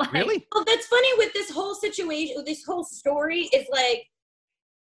 Like, really? Well, that's funny with this whole situation. This whole story is like,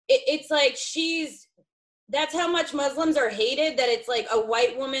 it's like that's how much Muslims are hated, that it's like a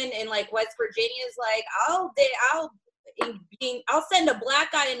white woman in like West Virginia is like, I'll send a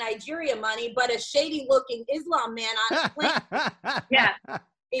black guy in Nigeria money, but a shady looking Islam man on a plane yeah.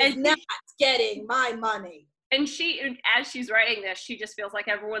 is not getting my money. And as she's writing this, she just feels like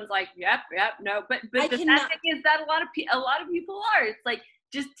everyone's like, yep, no. But the sad thing is that a lot of people are. It's like,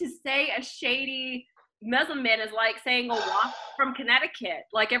 just to say a shady Muslim man is like saying a walk from Connecticut.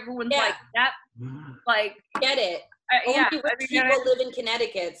 Like, everyone's like, yep, like, get it. Only rich people live in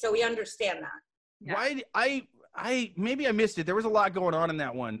Connecticut, so we understand that. Yeah. Why maybe I missed it. There was a lot going on in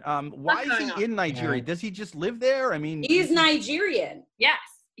that one. Why is he in Nigeria? Yeah. Does he just live there? I mean, he's Nigerian. Yes,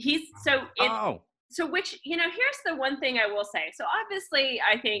 so which, here's the one thing I will say. So obviously,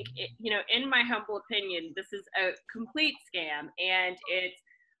 I think, in my humble opinion, this is a complete scam, and it's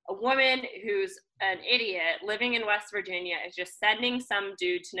a woman who's an idiot living in West Virginia is just sending some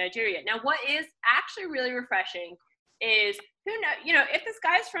dude to Nigeria. Now, what is actually really refreshing is, if this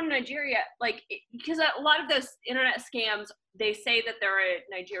guy's from Nigeria, like, because a lot of those internet scams, they say that they're a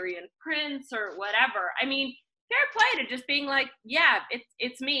Nigerian prince or whatever. I mean, fair play to just being like, yeah,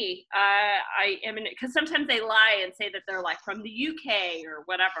 it's me. I am because sometimes they lie and say that they're like from the UK or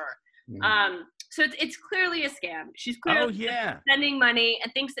whatever. So it's clearly a scam. She's clearly sending money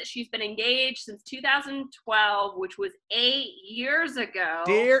and thinks that she's been engaged since 2012, which was 8 years ago.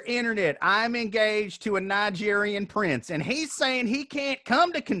 Dear internet, I'm engaged to a Nigerian prince, and he's saying he can't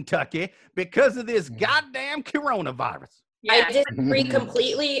come to Kentucky because of this goddamn coronavirus. Yeah. I disagree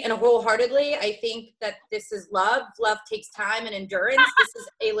completely and wholeheartedly. I think that this is love. Love takes time and endurance. This is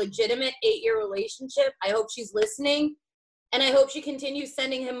a legitimate 8-year relationship. I hope she's listening. And I hope she continues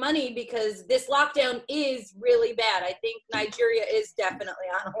sending him money, because this lockdown is really bad. I think Nigeria is definitely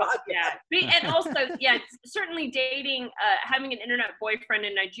on a lockdown. Yeah. And also, certainly dating, having an internet boyfriend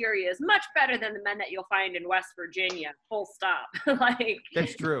in Nigeria is much better than the men that you'll find in West Virginia. Full stop. Like,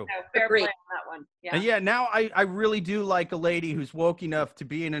 that's true. Fair play on that one. Yeah. And now I really do like a lady who's woke enough to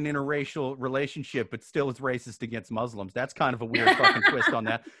be in an interracial relationship, but still is racist against Muslims. That's kind of a weird fucking twist on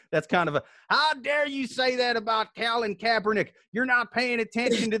that. That's kind of how dare you say that about Colin Kaepernick? You're not paying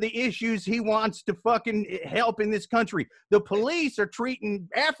attention to the issues he wants to fucking help in this country. The police are treating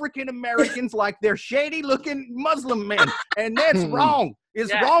African Americans like they're shady looking Muslim men, and that's wrong.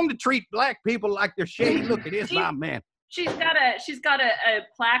 It's wrong to treat black people like they're shady looking Islam men. She's got a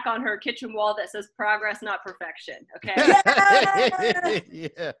plaque on her kitchen wall that says "Progress, not perfection." Okay.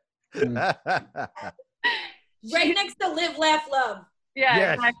 Yeah. Right next to Live, Laugh, Love.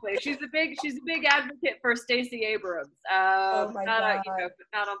 Yeah, exactly. She's a big advocate for Stacey Abrams. Oh my God.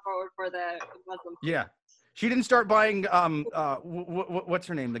 Not on board for the Muslim. Yeah. She didn't start buying what's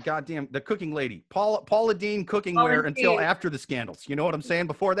her name? The cooking lady, Paula Deen cooking-ware until after the scandals. You know what I'm saying?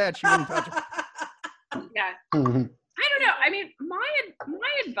 Before that, she wouldn't touch it. Yeah. I don't know. I mean, my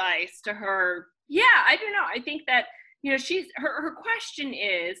advice to her, I don't know. I think that, she's her question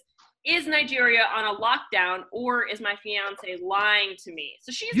is Nigeria on a lockdown, or is my fiance lying to me?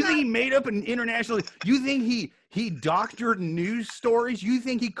 So You think he made up an international? You think he doctored news stories? You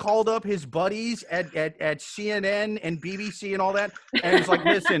think he called up his buddies at CNN and BBC and all that, and was like,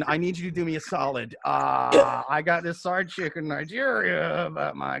 listen, I need you to do me a solid. I got this side chick in Nigeria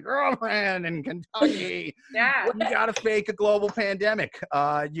about my girlfriend in Kentucky. Yeah. You got to fake a global pandemic.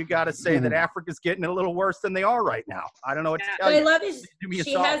 You got to say that Africa's getting a little worse than they are right now. I don't know what to tell you. What I love is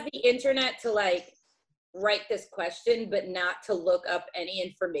she has the internet to like write this question, but not to look up any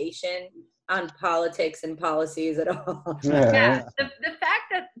information on politics and policies at all. Yeah. The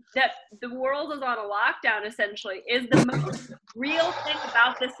fact that the world is on a lockdown essentially is the most real thing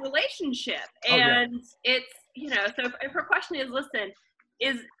about this relationship. And it's, so if her question is, listen,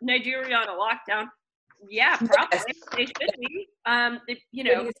 is Nigeria on a lockdown? Yeah, probably. They should be.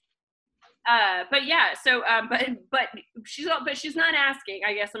 But she's not asking,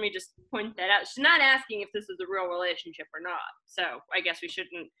 I guess, let me just point that out. She's not asking if this is a real relationship or not. So I guess we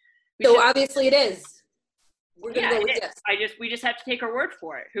shouldn't. So obviously it is. we're gonna go with this. We just have to take her word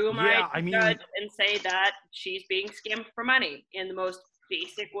for it. Who am I to judge and say that she's being scammed for money in the most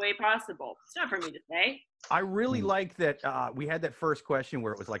basic way possible? It's not for me to say. I really like that we had that first question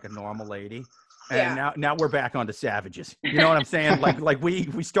where it was like a normal lady. And now we're back onto savages. You know what I'm saying? like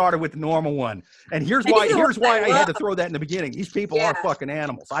we started with the normal one. And here's why I had to throw that in the beginning. These people are fucking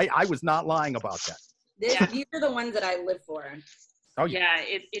animals. I was not lying about that. These are the ones that I live for. Oh yeah,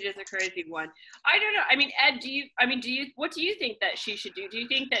 it is a crazy one. I don't know. I mean, Ed, what do you think that she should do? Do you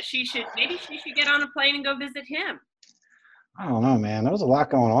think that maybe she should get on a plane and go visit him? I don't know, man. There was a lot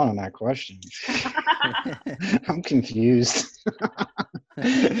going on in that question. I'm confused.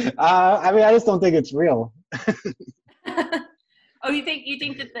 I mean, I just don't think it's real. Oh, you think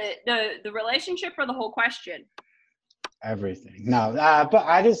that the relationship or the whole question? Everything. No, but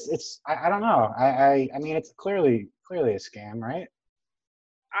I don't know. I mean, it's clearly a scam, right?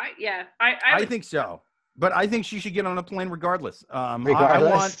 I think so. But I think she should get on a plane regardless.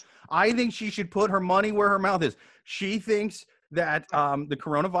 Regardless. I think she should put her money where her mouth is. She thinks that the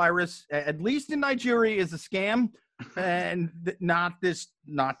coronavirus, at least in Nigeria, is a scam, and not this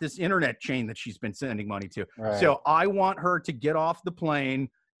internet chain that she's been sending money to. Right. So I want her to get off the plane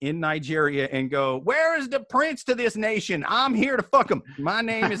in Nigeria and go, where is the prince to this nation? I'm here to fuck him. My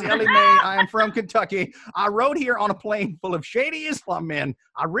name is Ellie Mae. I am from Kentucky. I rode here on a plane full of shady Islam men.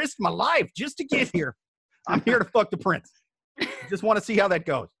 I risked my life just to get here. I'm here to fuck the prince. Just want to see how that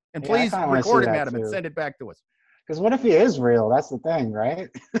goes. And please record it, madam, and send it back to us. Because what if he is real? That's the thing, right?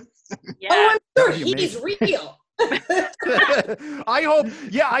 Yeah. Oh, I'm sure he's real.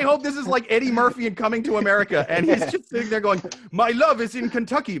 I hope this is like Eddie Murphy in Coming to America, and he's just sitting there going, my love is in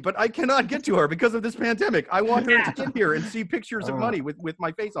Kentucky, but I cannot get to her because of this pandemic. I want her to get here and see pictures of money with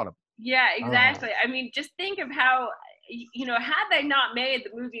my face on them. Yeah, exactly. I mean, just think of how, had they not made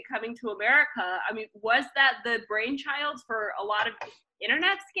the movie Coming to America, I mean, was that the brainchild for a lot of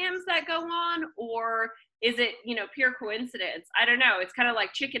internet scams that go on, or is it, pure coincidence? I don't know. It's kind of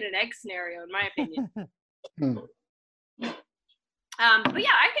like chicken and egg scenario, in my opinion. But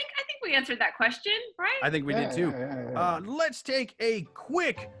yeah, I think we answered that question, right? I think we did too. Let's take a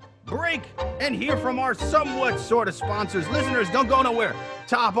quick break and hear from our somewhat sort of sponsors. Listeners, don't go nowhere.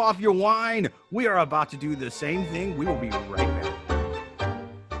 Top off your wine. We are about to do the same thing. We will be right back.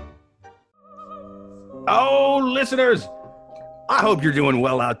 Oh, listeners, I hope you're doing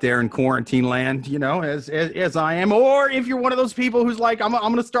well out there in quarantine land, as I am. Or if you're one of those people who's like, I'm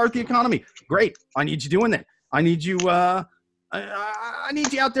going to start the economy. Great. I need you doing that. I need you I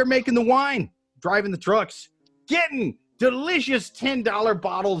need you out there making the wine, driving the trucks, getting delicious $10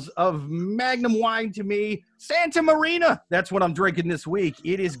 bottles of Magnum wine to me. Santa Marina. That's what I'm drinking this week.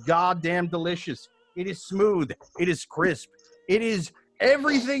 It is goddamn delicious. It is smooth. It is crisp. It is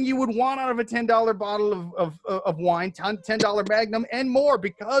everything you would want out of a $10 bottle of wine, $10 Magnum, and more,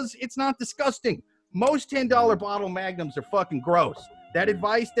 because it's not disgusting. Most $10 bottle Magnums are fucking gross. That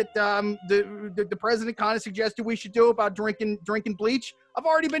advice that the president kind of suggested we should do about drinking bleach, I've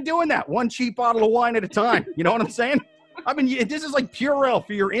already been doing that. One cheap bottle of wine at a time. You know what I'm saying? This is like Purell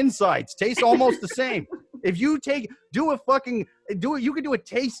for your insides. Tastes almost the same. If you you can do a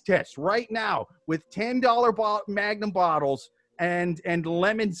taste test right now with $10 Magnum bottles and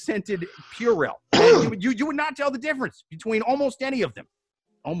lemon scented Purell. You would not tell the difference between almost any of them.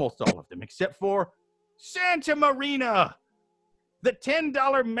 Almost all of them, except for Santa Marina. The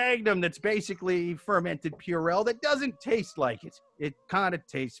 $10 Magnum that's basically fermented Purell that doesn't taste like it. It kind of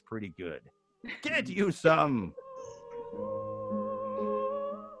tastes pretty good. Get you some.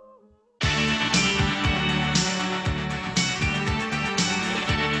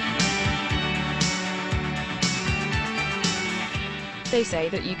 They say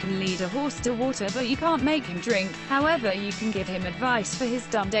that you can lead a horse to water, but you can't make him drink. However, you can give him advice for his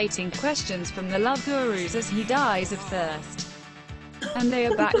dumb dating questions from the love gurus as he dies of thirst. And they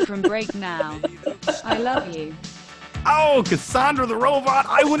are back from break now. I love you. Oh, Cassandra the robot,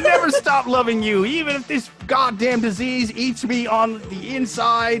 I will never stop loving you, even if this goddamn disease eats me on the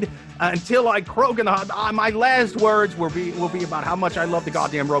inside until I croak. And my last words will be about how much I love the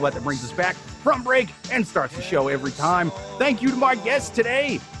goddamn robot that brings us back from break and starts the show every time. Thank you to my guests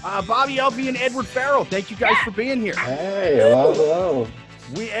today, Bobbie Elfie and Edward Farrell. Thank you guys for being here. Hey, hello.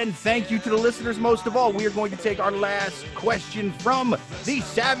 And thank you to the listeners most of all. We are going to take our last question from the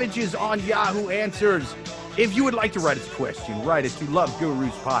Savages on Yahoo Answers. If you would like to write us a question, write it to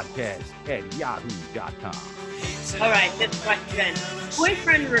loveguruspodcast@yahoo.com. All right, this question.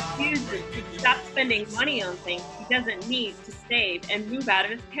 Boyfriend refuses to stop spending money on things he doesn't need to save and move out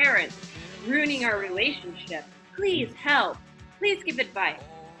of his parents, ruining our relationship. Please help. Please give advice.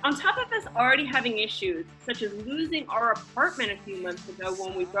 On top of us already having issues, such as losing our apartment a few months ago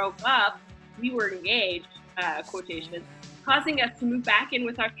when we broke up, we were engaged, quotation, causing us to move back in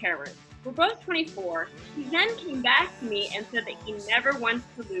with our parents. We're both 24. He then came back to me and said that he never wants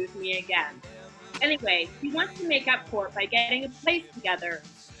to lose me again. Anyway, he wants to make up for it by getting a place together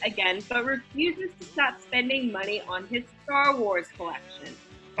again, but refuses to stop spending money on his Star Wars collection.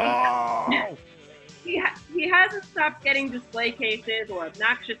 Oh. He hasn't stopped getting display cases or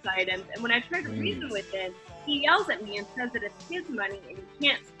obnoxious items, and when I try to reason with him, he yells at me and says that it's his money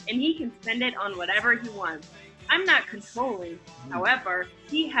and he can spend it on whatever he wants. I'm not controlling. However,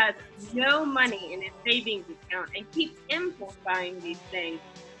 he has no money in his savings account and keeps impulse buying these things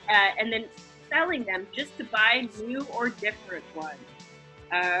and then selling them just to buy new or different ones.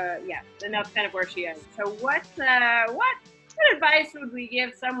 Yeah, and that's kind of where she is. So what advice would we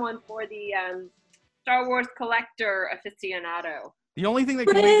give someone for the Star Wars collector aficionado? The only thing that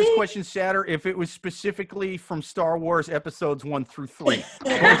can make this question sadder if it was specifically from Star Wars episodes 1 through 3.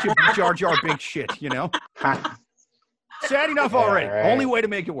 Bunch of Jar Jar big shit, you know? Sad enough already. Right. Only way to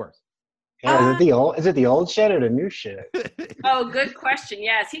make it worse. Yeah, is it the old shit or the new shit? Oh, good question.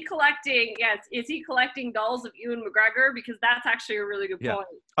 Yeah, is he collecting dolls of Ewan McGregor? Because that's actually a really good point.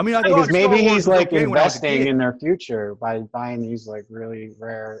 I mean, I Because thought maybe Star Wars he's was like okay when I was a investing kid. in their future by buying these like really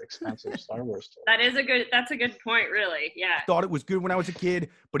rare, expensive Star Wars toys. That's a good point, really. Yeah. Thought it was good when I was a kid,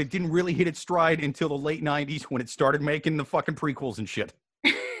 but it didn't really hit its stride until the late 90s when it started making the fucking prequels and shit.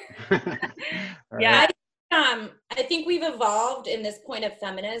 Yeah. I think we've evolved in this point of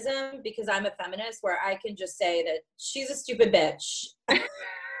feminism because I'm a feminist where I can just say that she's a stupid bitch.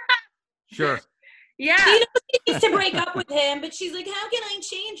 Sure. Yeah. She knows she needs to break up with him, but she's like, how can I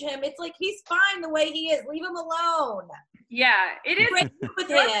change him? It's like, he's fine the way he is. Leave him alone. Yeah, it is. Break up with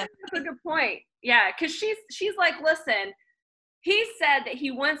him. That's a good point. Yeah, because she's like, listen, he said that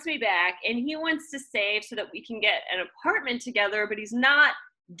he wants me back and he wants to save so that we can get an apartment together, but he's not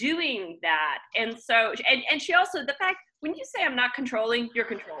doing that. And so, and she also, the fact, when you say I'm not controlling, you're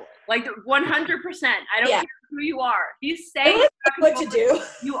controlling. Like 100%. I don't care who you are. If you say what to do,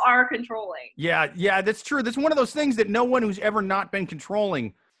 you are controlling. Yeah, that's true. That's one of those things that no one who's ever not been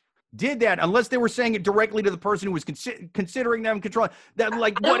controlling did that unless they were saying it directly to the person who was considering them controlling. That,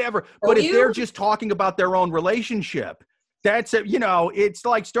 like, whatever. But if they're just talking about their own relationship, that's it. You know, it's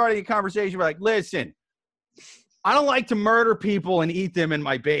like starting a conversation like, listen, I don't like to murder people and eat them in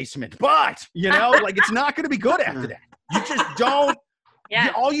my basement, but, you know, like, it's not going to be good after that. You just don't.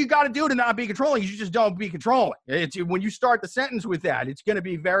 Yeah. All you got to do to not be controlling is you just don't be controlling. It's when you start the sentence with that, it's going to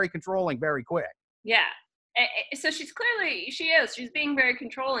be very controlling very quick. Yeah. So she's being very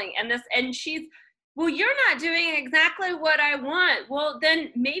controlling, and she's, well, you're not doing exactly what I want. Well, then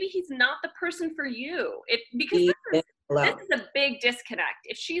maybe he's not the person for you. Because this is a big disconnect.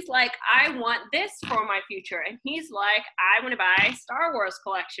 If she's like, I want this for my future, and he's like, I want to buy a Star Wars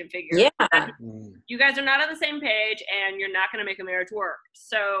collection figure. Yeah. You guys are not on the same page, and you're not going to make a marriage work.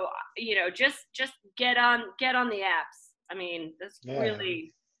 So, you know, just get on the apps. I mean, that's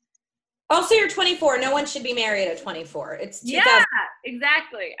really. Also, you're 24. No one should be married at 24. It's 2000. Yeah,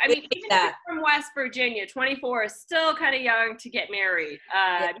 exactly. I mean, even if you're from West Virginia, 24 is still kind of young to get married.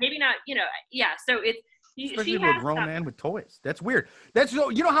 Maybe not, you know, yeah. So it's, especially to a grown man with toys. That's weird. That's so,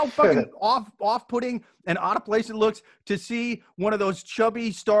 you know how fucking off-putting and out of place it looks to see one of those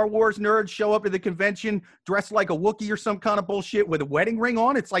chubby Star Wars nerds show up at the convention dressed like a Wookiee or some kind of bullshit with a wedding ring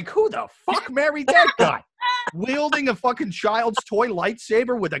on. It's like, who the fuck married that guy? Wielding a fucking child's toy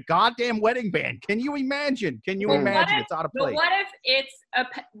lightsaber with a goddamn wedding band. Can you imagine? It's out of place. But what if it's a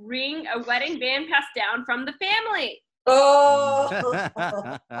wedding band passed down from the family?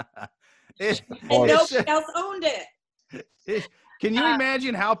 Oh. And nobody else owned it. Can you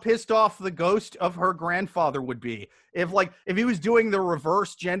imagine how pissed off the ghost of her grandfather would be if he was doing the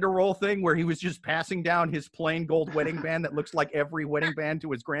reverse gender role thing where he was just passing down his plain gold wedding band that looks like every wedding band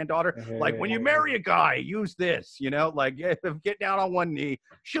to his granddaughter? Like, when you marry a guy, use this, you know, like, get down on one knee,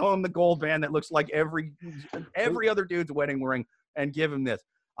 show him the gold band that looks like every other dude's wedding ring, and give him this.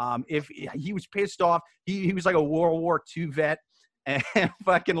 If he was pissed off, he was like a World War II vet and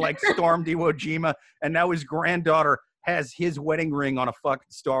fucking like stormed Iwo Jima, and now his granddaughter has his wedding ring on a fucking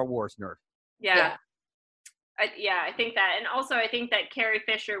Star Wars nerd. Yeah. I think that. And also I think that Carrie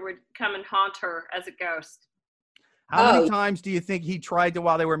Fisher would come and haunt her as a ghost. How many times do you think he tried to,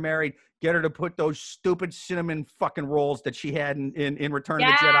 while they were married, get her to put those stupid cinnamon fucking rolls that she had in Return of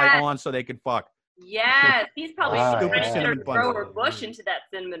the Jedi on so they could fuck? Yes, he's probably trying to throw her buns. bush into that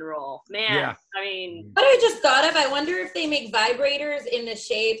cinnamon roll. Man, Yeah. I mean. What I just thought of, I wonder if they make vibrators in the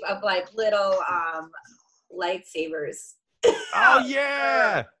shape of like little lightsabers. Oh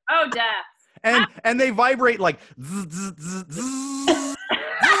yeah. Oh, death. And they vibrate like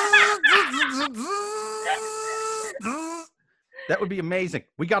that would be amazing.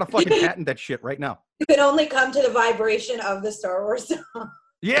 We got to fucking patent that shit right now. You can only come to the vibration of the Star Wars song.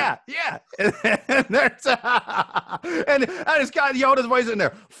 Yeah. And there's and it's got Yoda's voice in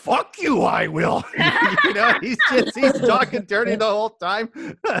there. Fuck you, I will. You know, he's talking dirty the whole time.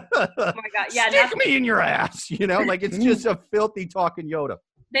 Oh my God. Yeah. Stick me in your ass. You know, like it's just a filthy talking Yoda.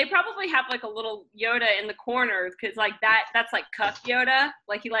 They probably have like a little Yoda in the corner because like that's like cuck Yoda.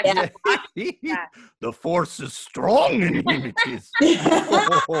 Like he likes to watch that. The force is strong in him. It is.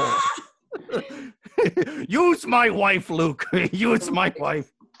 Use my wife, Luke. Use my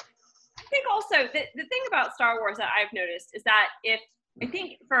wife. I think also the thing about Star Wars that I've noticed is that I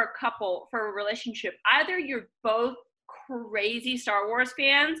think for a relationship, either you're both crazy Star Wars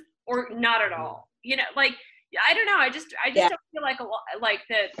fans or not at all. You know, like I don't know. I just don't feel like a lot like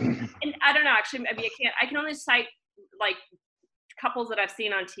the. And I don't know. Actually, maybe I can only cite like couples that I've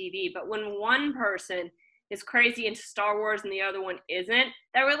seen on TV. But when one person is crazy into Star Wars and the other one isn't,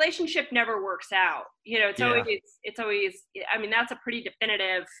 that relationship never works out. You know, it's always. I mean, that's a pretty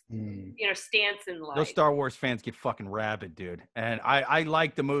definitive, stance in life. Those Star Wars fans get fucking rabid, dude. And I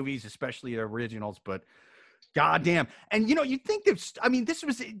like the movies, especially the originals, but goddamn. And you know, you think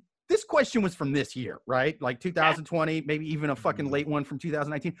this question was from this year, right? Like 2020, maybe even a fucking late one from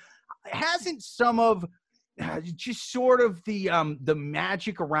 2019. Hasn't some of just sort of the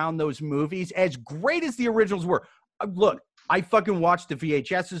magic around those movies, as great as the originals were? Look, I fucking watched the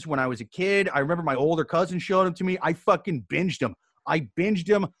VHSs when I was a kid. I remember my older cousin showed them to me. I fucking binged them. I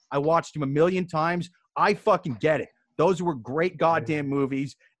watched them a million times. I fucking get it. Those were great goddamn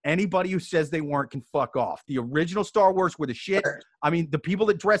movies. Anybody who says they weren't can fuck off. The original Star Wars were the shit. I mean, the people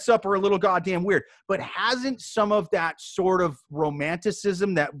that dress up are a little goddamn weird. But hasn't some of that sort of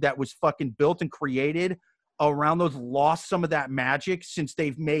romanticism that was fucking built and created around those lost some of that magic since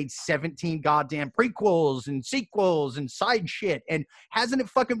they've made 17 goddamn prequels and sequels and side shit? And hasn't it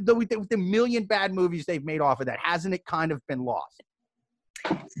fucking, with the million bad movies they've made off of that, hasn't it kind of been lost?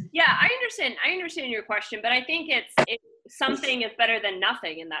 Yeah, I understand your question, but I think it's something is better than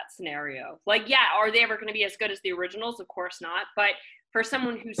nothing in that scenario. Like, yeah, are they ever going to be as good as the originals? Of course not. But for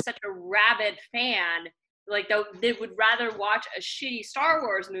someone who's such a rabid fan, like they would rather watch a shitty Star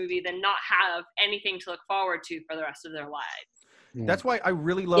Wars movie than not have anything to look forward to for the rest of their lives. That's why I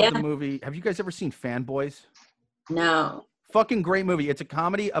really love the movie. Have you guys ever seen Fanboys? No. Fucking great movie. It's a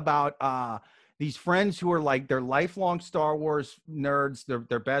comedy about these friends who are like, they're lifelong Star Wars nerds.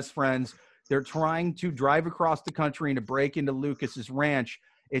 They're best friends. They're trying to drive across the country and to break into Lucas's ranch.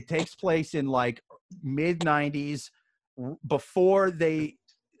 It takes place in like mid 90s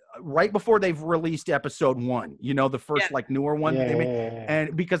right before they've released episode 1, you know, the first like newer one.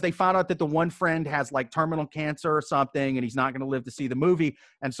 And because they found out that the one friend has like terminal cancer or something, and he's not going to live to see the movie.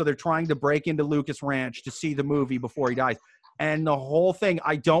 And so they're trying to break into Lucas Ranch to see the movie before he dies. And the whole thing,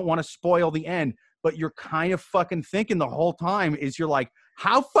 I don't want to spoil the end, but you're kind of fucking thinking the whole time is you're like,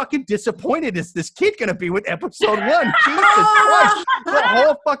 how fucking disappointed is this kid going to be with episode 1? Jesus Christ. The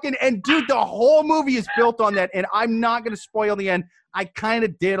whole fucking, and dude, the whole movie is built on that. And I'm not going to spoil the end. I kind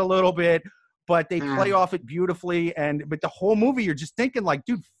of did a little bit, but they play off it beautifully. But the whole movie, you're just thinking like,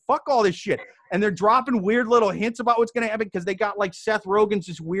 dude, fuck all this shit. And they're dropping weird little hints about what's going to happen because they got like Seth Rogen's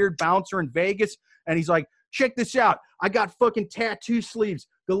this weird bouncer in Vegas. And he's like, check this out. I got fucking tattoo sleeves.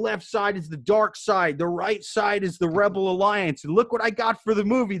 The left side is the dark side. The right side is the Rebel Alliance. And look what I got for the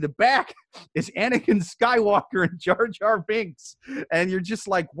movie. The back is Anakin Skywalker and Jar Jar Binks. And you're just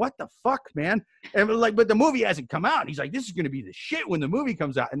like, what the fuck, man? And like, but the movie hasn't come out. And he's like, this is going to be the shit when the movie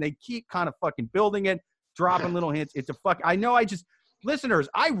comes out. And they keep kind of fucking building it, dropping little hints. It's a fuck. I know listeners,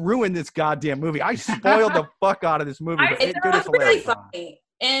 I ruined this goddamn movie. I spoiled the fuck out of this movie. It's really funny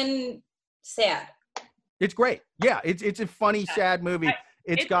and sad. It's great. Yeah, it's a funny, sad movie.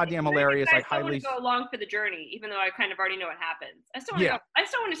 It's goddamn hilarious. I highly want to go along for the journey, even though I kind of already know what happens. I still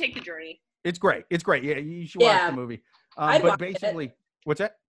want to take the journey. It's great. It's great. Yeah, you should watch the movie. But basically, what's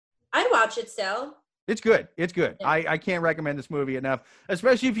that? I'd watch it still. It's good. It's good. Yeah. I can't recommend this movie enough,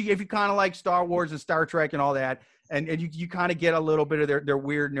 especially if you kind of like Star Wars and Star Trek and all that, and you kind of get a little bit of their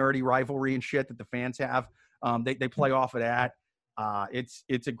weird nerdy rivalry and shit that the fans have. They play off of that.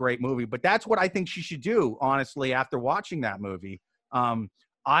 It's a great movie, but that's what I think she should do. Honestly, after watching that movie,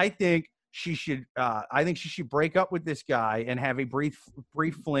 I think she should break up with this guy and have a brief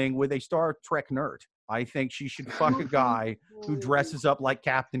fling with a Star Trek nerd. I think she should fuck a guy who dresses up like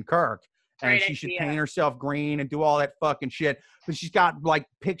Captain Kirk and Great she should idea. paint herself green and do all that fucking shit. But she's got like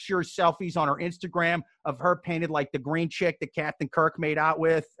pictures, selfies on her Instagram of her painted like the green chick that Captain Kirk made out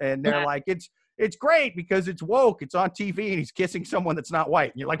with, and they're like, it's great because it's woke. It's on TV, and he's kissing someone that's not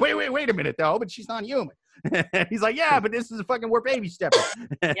white. And you're like, wait a minute though, but she's not human. And he's like, yeah, but this is a fucking we're baby stepping.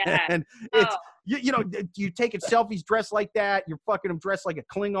 Yeah. And it's you know, you taking selfies dressed like that, you're fucking him dressed like a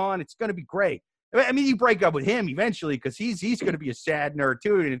Klingon. It's gonna be great. I mean, you break up with him eventually because he's going to be a sad nerd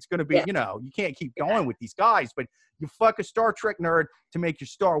too, and it's going to be, you know, you can't keep going with these guys. But you fuck a Star Trek nerd to make your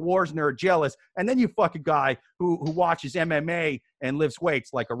Star Wars nerd jealous, and then you fuck a guy who watches MMA and lifts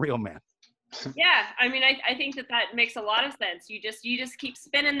weights like a real man. Yeah, I mean, I think that makes a lot of sense. You just keep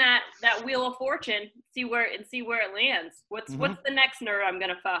spinning that wheel of fortune, see where it lands. What's the next nerd I'm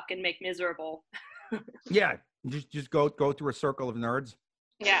gonna fuck and make miserable? Yeah, just go through a circle of nerds.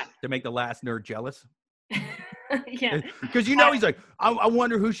 Yeah. To make the last nerd jealous. Yeah. Because you know he's like, I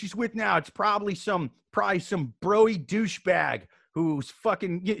wonder who she's with now. It's probably some broy douchebag who's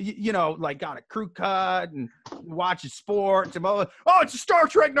fucking you know, like got a crew cut and watches sports and oh, it's a Star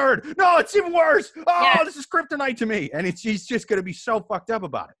Trek nerd. No, it's even worse. Oh, this is kryptonite to me. And he's just gonna be so fucked up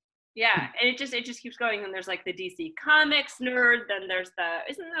about it. Yeah, and it just keeps going. And there's like the DC Comics nerd. Then there's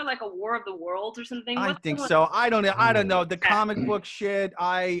isn't there like a War of the Worlds or something? I think so. I don't know. The comic book shit.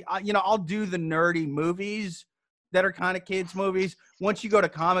 I you know, I'll do the nerdy movies that are kind of kids movies. Once you go to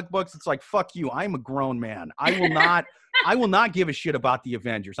comic books, it's like, fuck you. I'm a grown man. I will not give a shit about the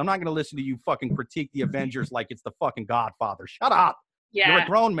Avengers. I'm not going to listen to you fucking critique the Avengers like it's the fucking Godfather. Shut up. Yeah. You're a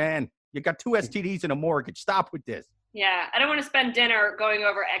grown man. You got 2 STDs and a mortgage. Stop with this. Yeah, I don't want to spend dinner going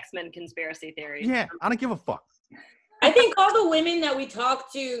over X-Men conspiracy theories. Yeah, I don't give a fuck. I think all the women that we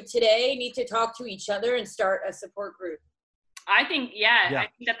talk to today need to talk to each other and start a support group. I think, I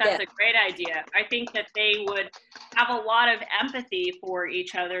think that's a great idea. I think that they would have a lot of empathy for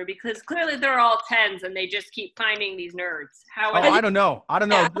each other because clearly they're all 10s and they just keep finding these nerds. I don't know.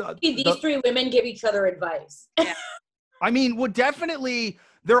 These 3 women give each other advice. Yeah. I mean, well, definitely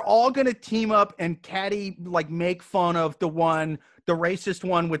they're all going to team up and make fun of the racist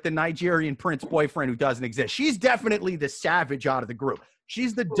one with the Nigerian prince boyfriend who doesn't exist. She's definitely the savage out of the group.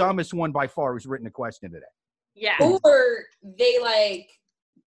 She's the dumbest one by far who's written a question today. Yeah. Or they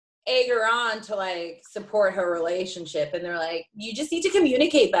egg her on to support her relationship, and they're like, you just need to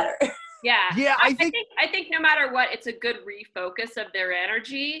communicate better. Yeah. Yeah, I think no matter what, it's a good refocus of their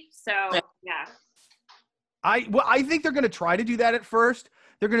energy. So yeah. I think they're going to try to do that at first.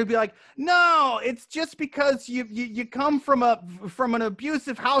 They're going to be like, no, it's just because you come from an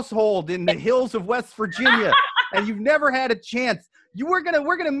abusive household in the hills of West Virginia and you've never had a chance. We're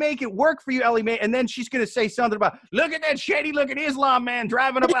gonna make it work for you, Ellie Mae. And then she's gonna say something about, look at that shady looking Islam man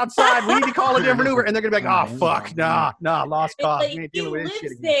driving up outside. We need to call a different Uber. And they're gonna be like, oh fuck, nah, lost cause. He lives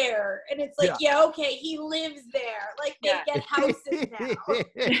there, and it's like, okay, he lives there. They get houses now.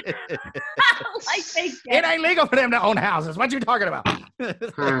 It ain't legal for them to own houses. What you talking about?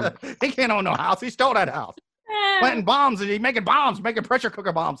 He can't own no house. He stole that house. Planting bombs and he's making pressure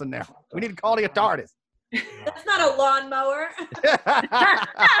cooker bombs in there. We need to call the authorities. That's not a lawnmower.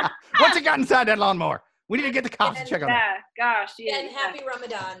 What's it got inside that lawnmower? We need to get the cops to check on that. Gosh. Yeah. And happy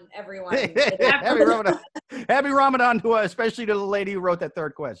Ramadan, everyone. Happy Ramadan. Happy Ramadan especially to the lady who wrote that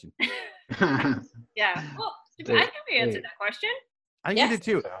third question. Yeah. Well, I think we answered that question. I think you did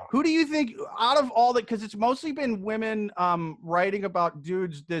too. Who do you think out of all that, because it's mostly been women writing about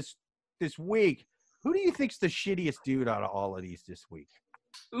dudes this week, who do you think's the shittiest dude out of all of these this week?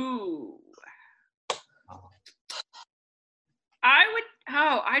 Ooh.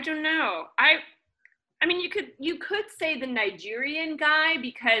 I don't know. I mean, you could say the Nigerian guy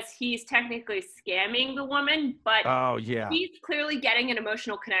because he's technically scamming the woman, but he's clearly getting an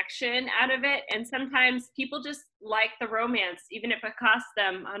emotional connection out of it. And sometimes people just like the romance, even if it costs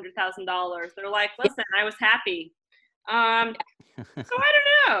them $100,000. They're like, listen, I was happy. So I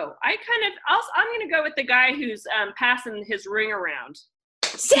don't know. I'm going to go with the guy who's passing his ring around.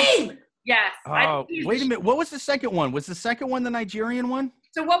 Same. Yes. Oh, wait a minute. What was the second one? Was the second one the Nigerian one?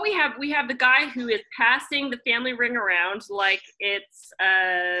 So what we have the guy who is passing the family ring around like it's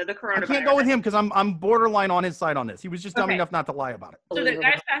the coronavirus. I can't go with him because I'm borderline on his side on this. He was just dumb enough not to lie about it. So the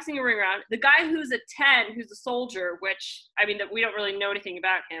guy's passing a ring around. The guy who's a 10, who's a soldier, which I mean we don't really know anything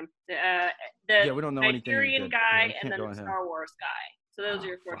about him. We don't know Nigerian anything. guy and then the Star Wars guy. So those are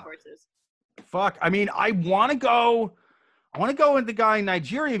your 4 choices. Fuck. I mean, I want to go with the guy in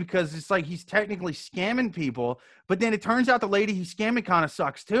Nigeria because it's like he's technically scamming people, but then it turns out the lady he's scamming kind of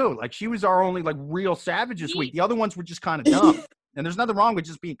sucks too. Like she was our only real savage this week. The other ones were just kind of dumb. And there's nothing wrong with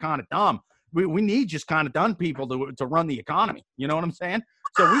just being kind of dumb. We need just kind of dumb people to run the economy. You know what I'm saying?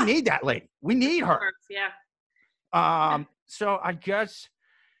 So we need that lady. We need her. Yeah. So I guess,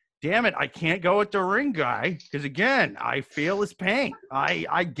 damn it, I can't go with the ring guy because again, I feel his pain.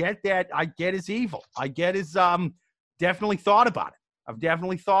 I get that. I get his evil. I get his definitely thought about it. I've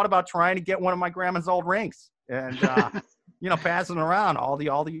definitely thought about trying to get one of my grandma's old rings and passing around all the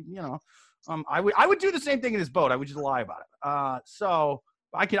I would do the same thing in his boat. I would just lie about it. So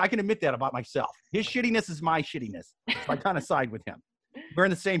I can admit that about myself. His shittiness is my shittiness. So I kind of side with him. We're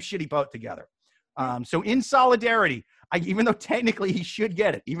in the same shitty boat together. So in solidarity, even though technically he should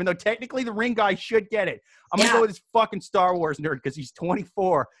get it, even though technically the ring guy should get it, I'm going to go with this fucking Star Wars nerd because he's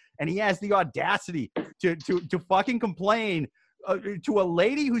 24 and he has the audacity to fucking complain to a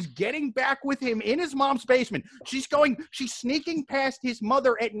lady who's getting back with him in his mom's basement. She's sneaking past his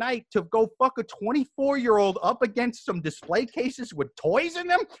mother at night to go fuck a 24-year-old up against some display cases with toys in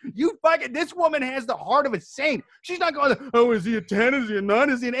them. This woman has the heart of a saint. She's not going, oh, is he a 10? Is he a 9?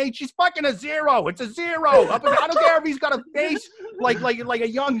 Is he an 8? She's fucking a 0. It's a 0. I don't care if he's got a face like a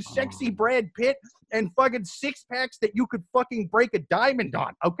young, sexy Brad Pitt and fucking six packs that you could fucking break a diamond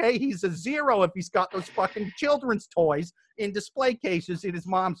on. Okay, he's a 0 if he's got those fucking children's toys in display cases in his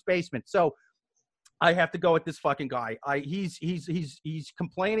mom's basement. So I have to go with this fucking guy. He's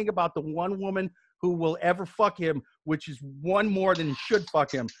complaining about the one woman who will ever fuck him, which is one more than should fuck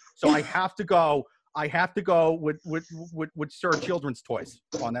him. So I have to go with Sir Children's Toys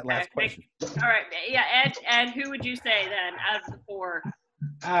on that last question. All right, yeah, and who would you say then out of the 4?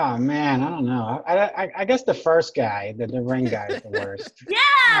 Oh man, I don't know. I guess the first guy, the ring guy, is the worst. Yeah,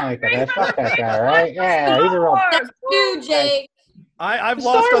 I like that. Fuck that guy, right? Yeah, he's a real. That's you, Jake. I've The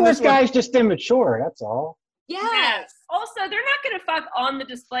lost Star on Wars this one. guy's just immature. That's all. Yes. Also, they're not going to fuck on the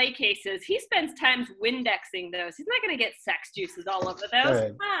display cases. He spends time Windexing those. He's not going to get sex juices all over those.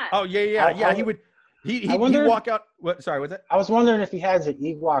 Good. Come on. Oh yeah. He would. He'd walk out. What? Sorry, what's that? I was wondering if he has an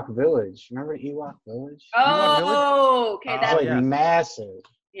Ewok village. Remember Ewok village? Oh, okay. It's That's like yeah. massive.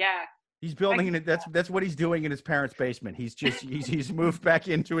 yeah. He's building it. That's what he's doing in his parents' basement. He's moved back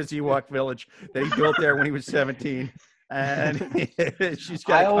into his Ewok village that he built there when he was 17. And she's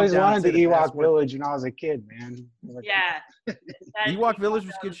got. I always wanted the Ewok village when I was a kid, man. Yeah. Ewok village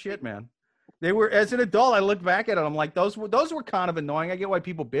was good shit, man. They were, as an adult, I look back at it, I'm like, those were kind of annoying. I get why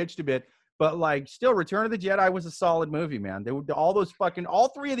people bitched a bit, but like, still, Return of the Jedi was a solid movie, man. They were all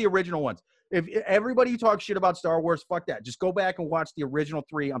 3 of the original ones. If everybody who talks shit about Star Wars, fuck that. Just go back and watch the original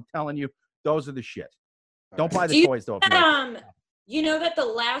 3. I'm telling you, those are the shit. Don't buy the toys though. You know that the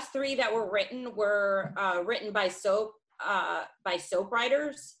last 3 that were written by soap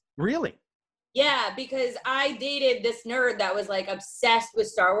writers. Really? Yeah, because I dated this nerd that was like obsessed with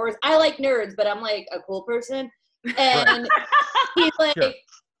Star Wars. I like nerds, but I'm like a cool person. And he's like, Sure.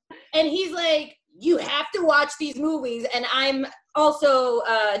 and he's like, you have to watch these movies. And I'm also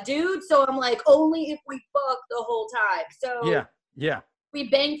a dude, so I'm like, only if we fuck the whole time. So yeah. We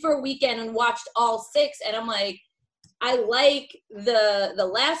banged for a weekend and watched all 6, and I'm like, I like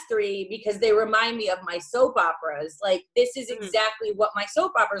the last 3 because they remind me of my soap operas. Like, this is exactly what my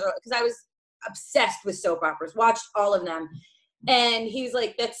soap operas are, because I was obsessed with soap operas, watched all of them. And he's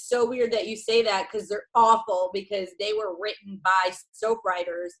like, that's so weird that you say that, because they're awful, because they were written by soap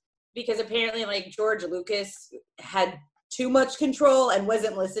writers, because apparently like George Lucas had too much control and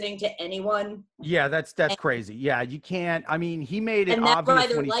wasn't listening to anyone. Yeah, that's crazy. Yeah, you can't. I mean, he made it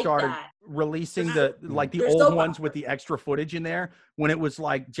obvious when he started releasing the old ones with the extra footage in there, when it was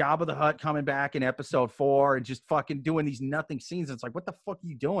like Jabba the Hutt coming back in episode 4 and just fucking doing these nothing scenes. It's like, what the fuck are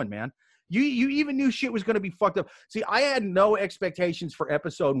you doing, man? You even knew shit was going to be fucked up. See, I had no expectations for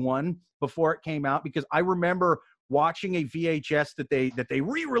episode 1 before it came out, because I remember watching a VHS that they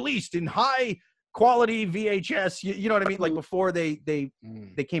re-released in high quality VHS, you know what I mean? Like before they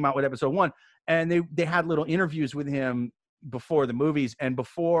came out with episode 1, and they had little interviews with him before the movies. And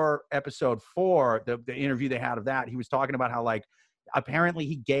before episode 4, the interview they had of that, he was talking about how like apparently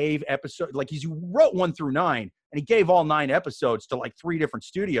he gave episode, like he wrote 1 through 9, and he gave all 9 episodes to like 3 different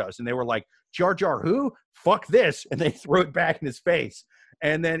studios, and they were like, Jar Jar who? Fuck this, and they threw it back in his face.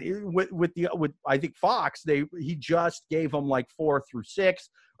 And then with I think Fox, he just gave them like 4 through 6,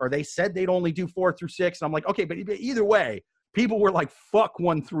 or they said they'd only do 4 through 6. And I'm like, okay, but either way, people were like, fuck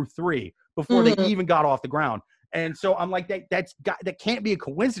 1 through 3 before they even got off the ground. And so I'm like, that can't be a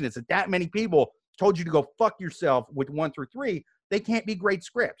coincidence that many people told you to go fuck yourself with 1 through 3. They can't be great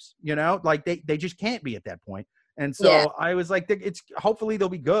scripts, you know, like they just can't be at that point. And so I was like, hopefully they'll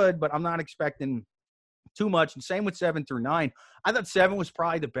be good, but I'm not expecting too much. And same with 7 through 9. I thought 7 was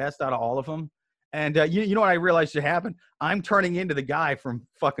probably the best out of all of them. And you know what I realized should happen? I'm turning into the guy from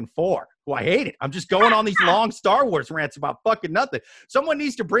fucking 4. Well, I hate it. I'm just going on these long Star Wars rants about fucking nothing. Someone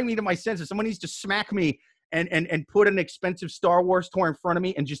needs to bring me to my senses. Someone needs to smack me and put an expensive Star Wars toy in front of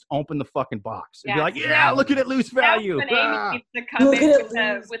me and just open the fucking box and be like, yeah, look at it, lose value. That's when Amy needs to come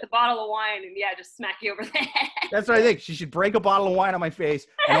in with a bottle of wine and just smack you over the head. That's what I think. She should break a bottle of wine on my face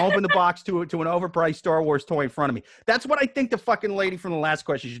and open the box to an overpriced Star Wars toy in front of me. That's what I think the fucking lady from the last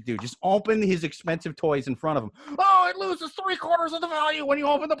question should do. Just open his expensive toys in front of him. Oh, it loses 3/4 of the value when you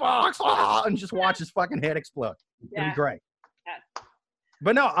open the box. Oh, and just watch his fucking head explode. It'd be great. Yeah.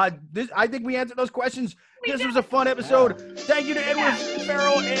 But no, I think we answered those questions. This was a fun episode. Yeah. Thank you to Edward,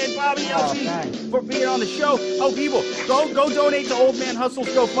 Farrell, and Bobbie Elfie for being on the show. Oh, people, go donate to Old Man Hustle's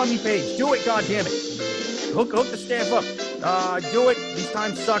GoFundMe page. Do it, goddammit. Hook the staff up. Do it. These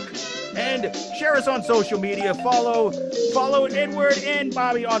times suck. And share us on social media. Follow Edward and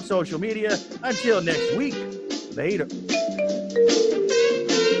Bobbie on social media. Until next week, later.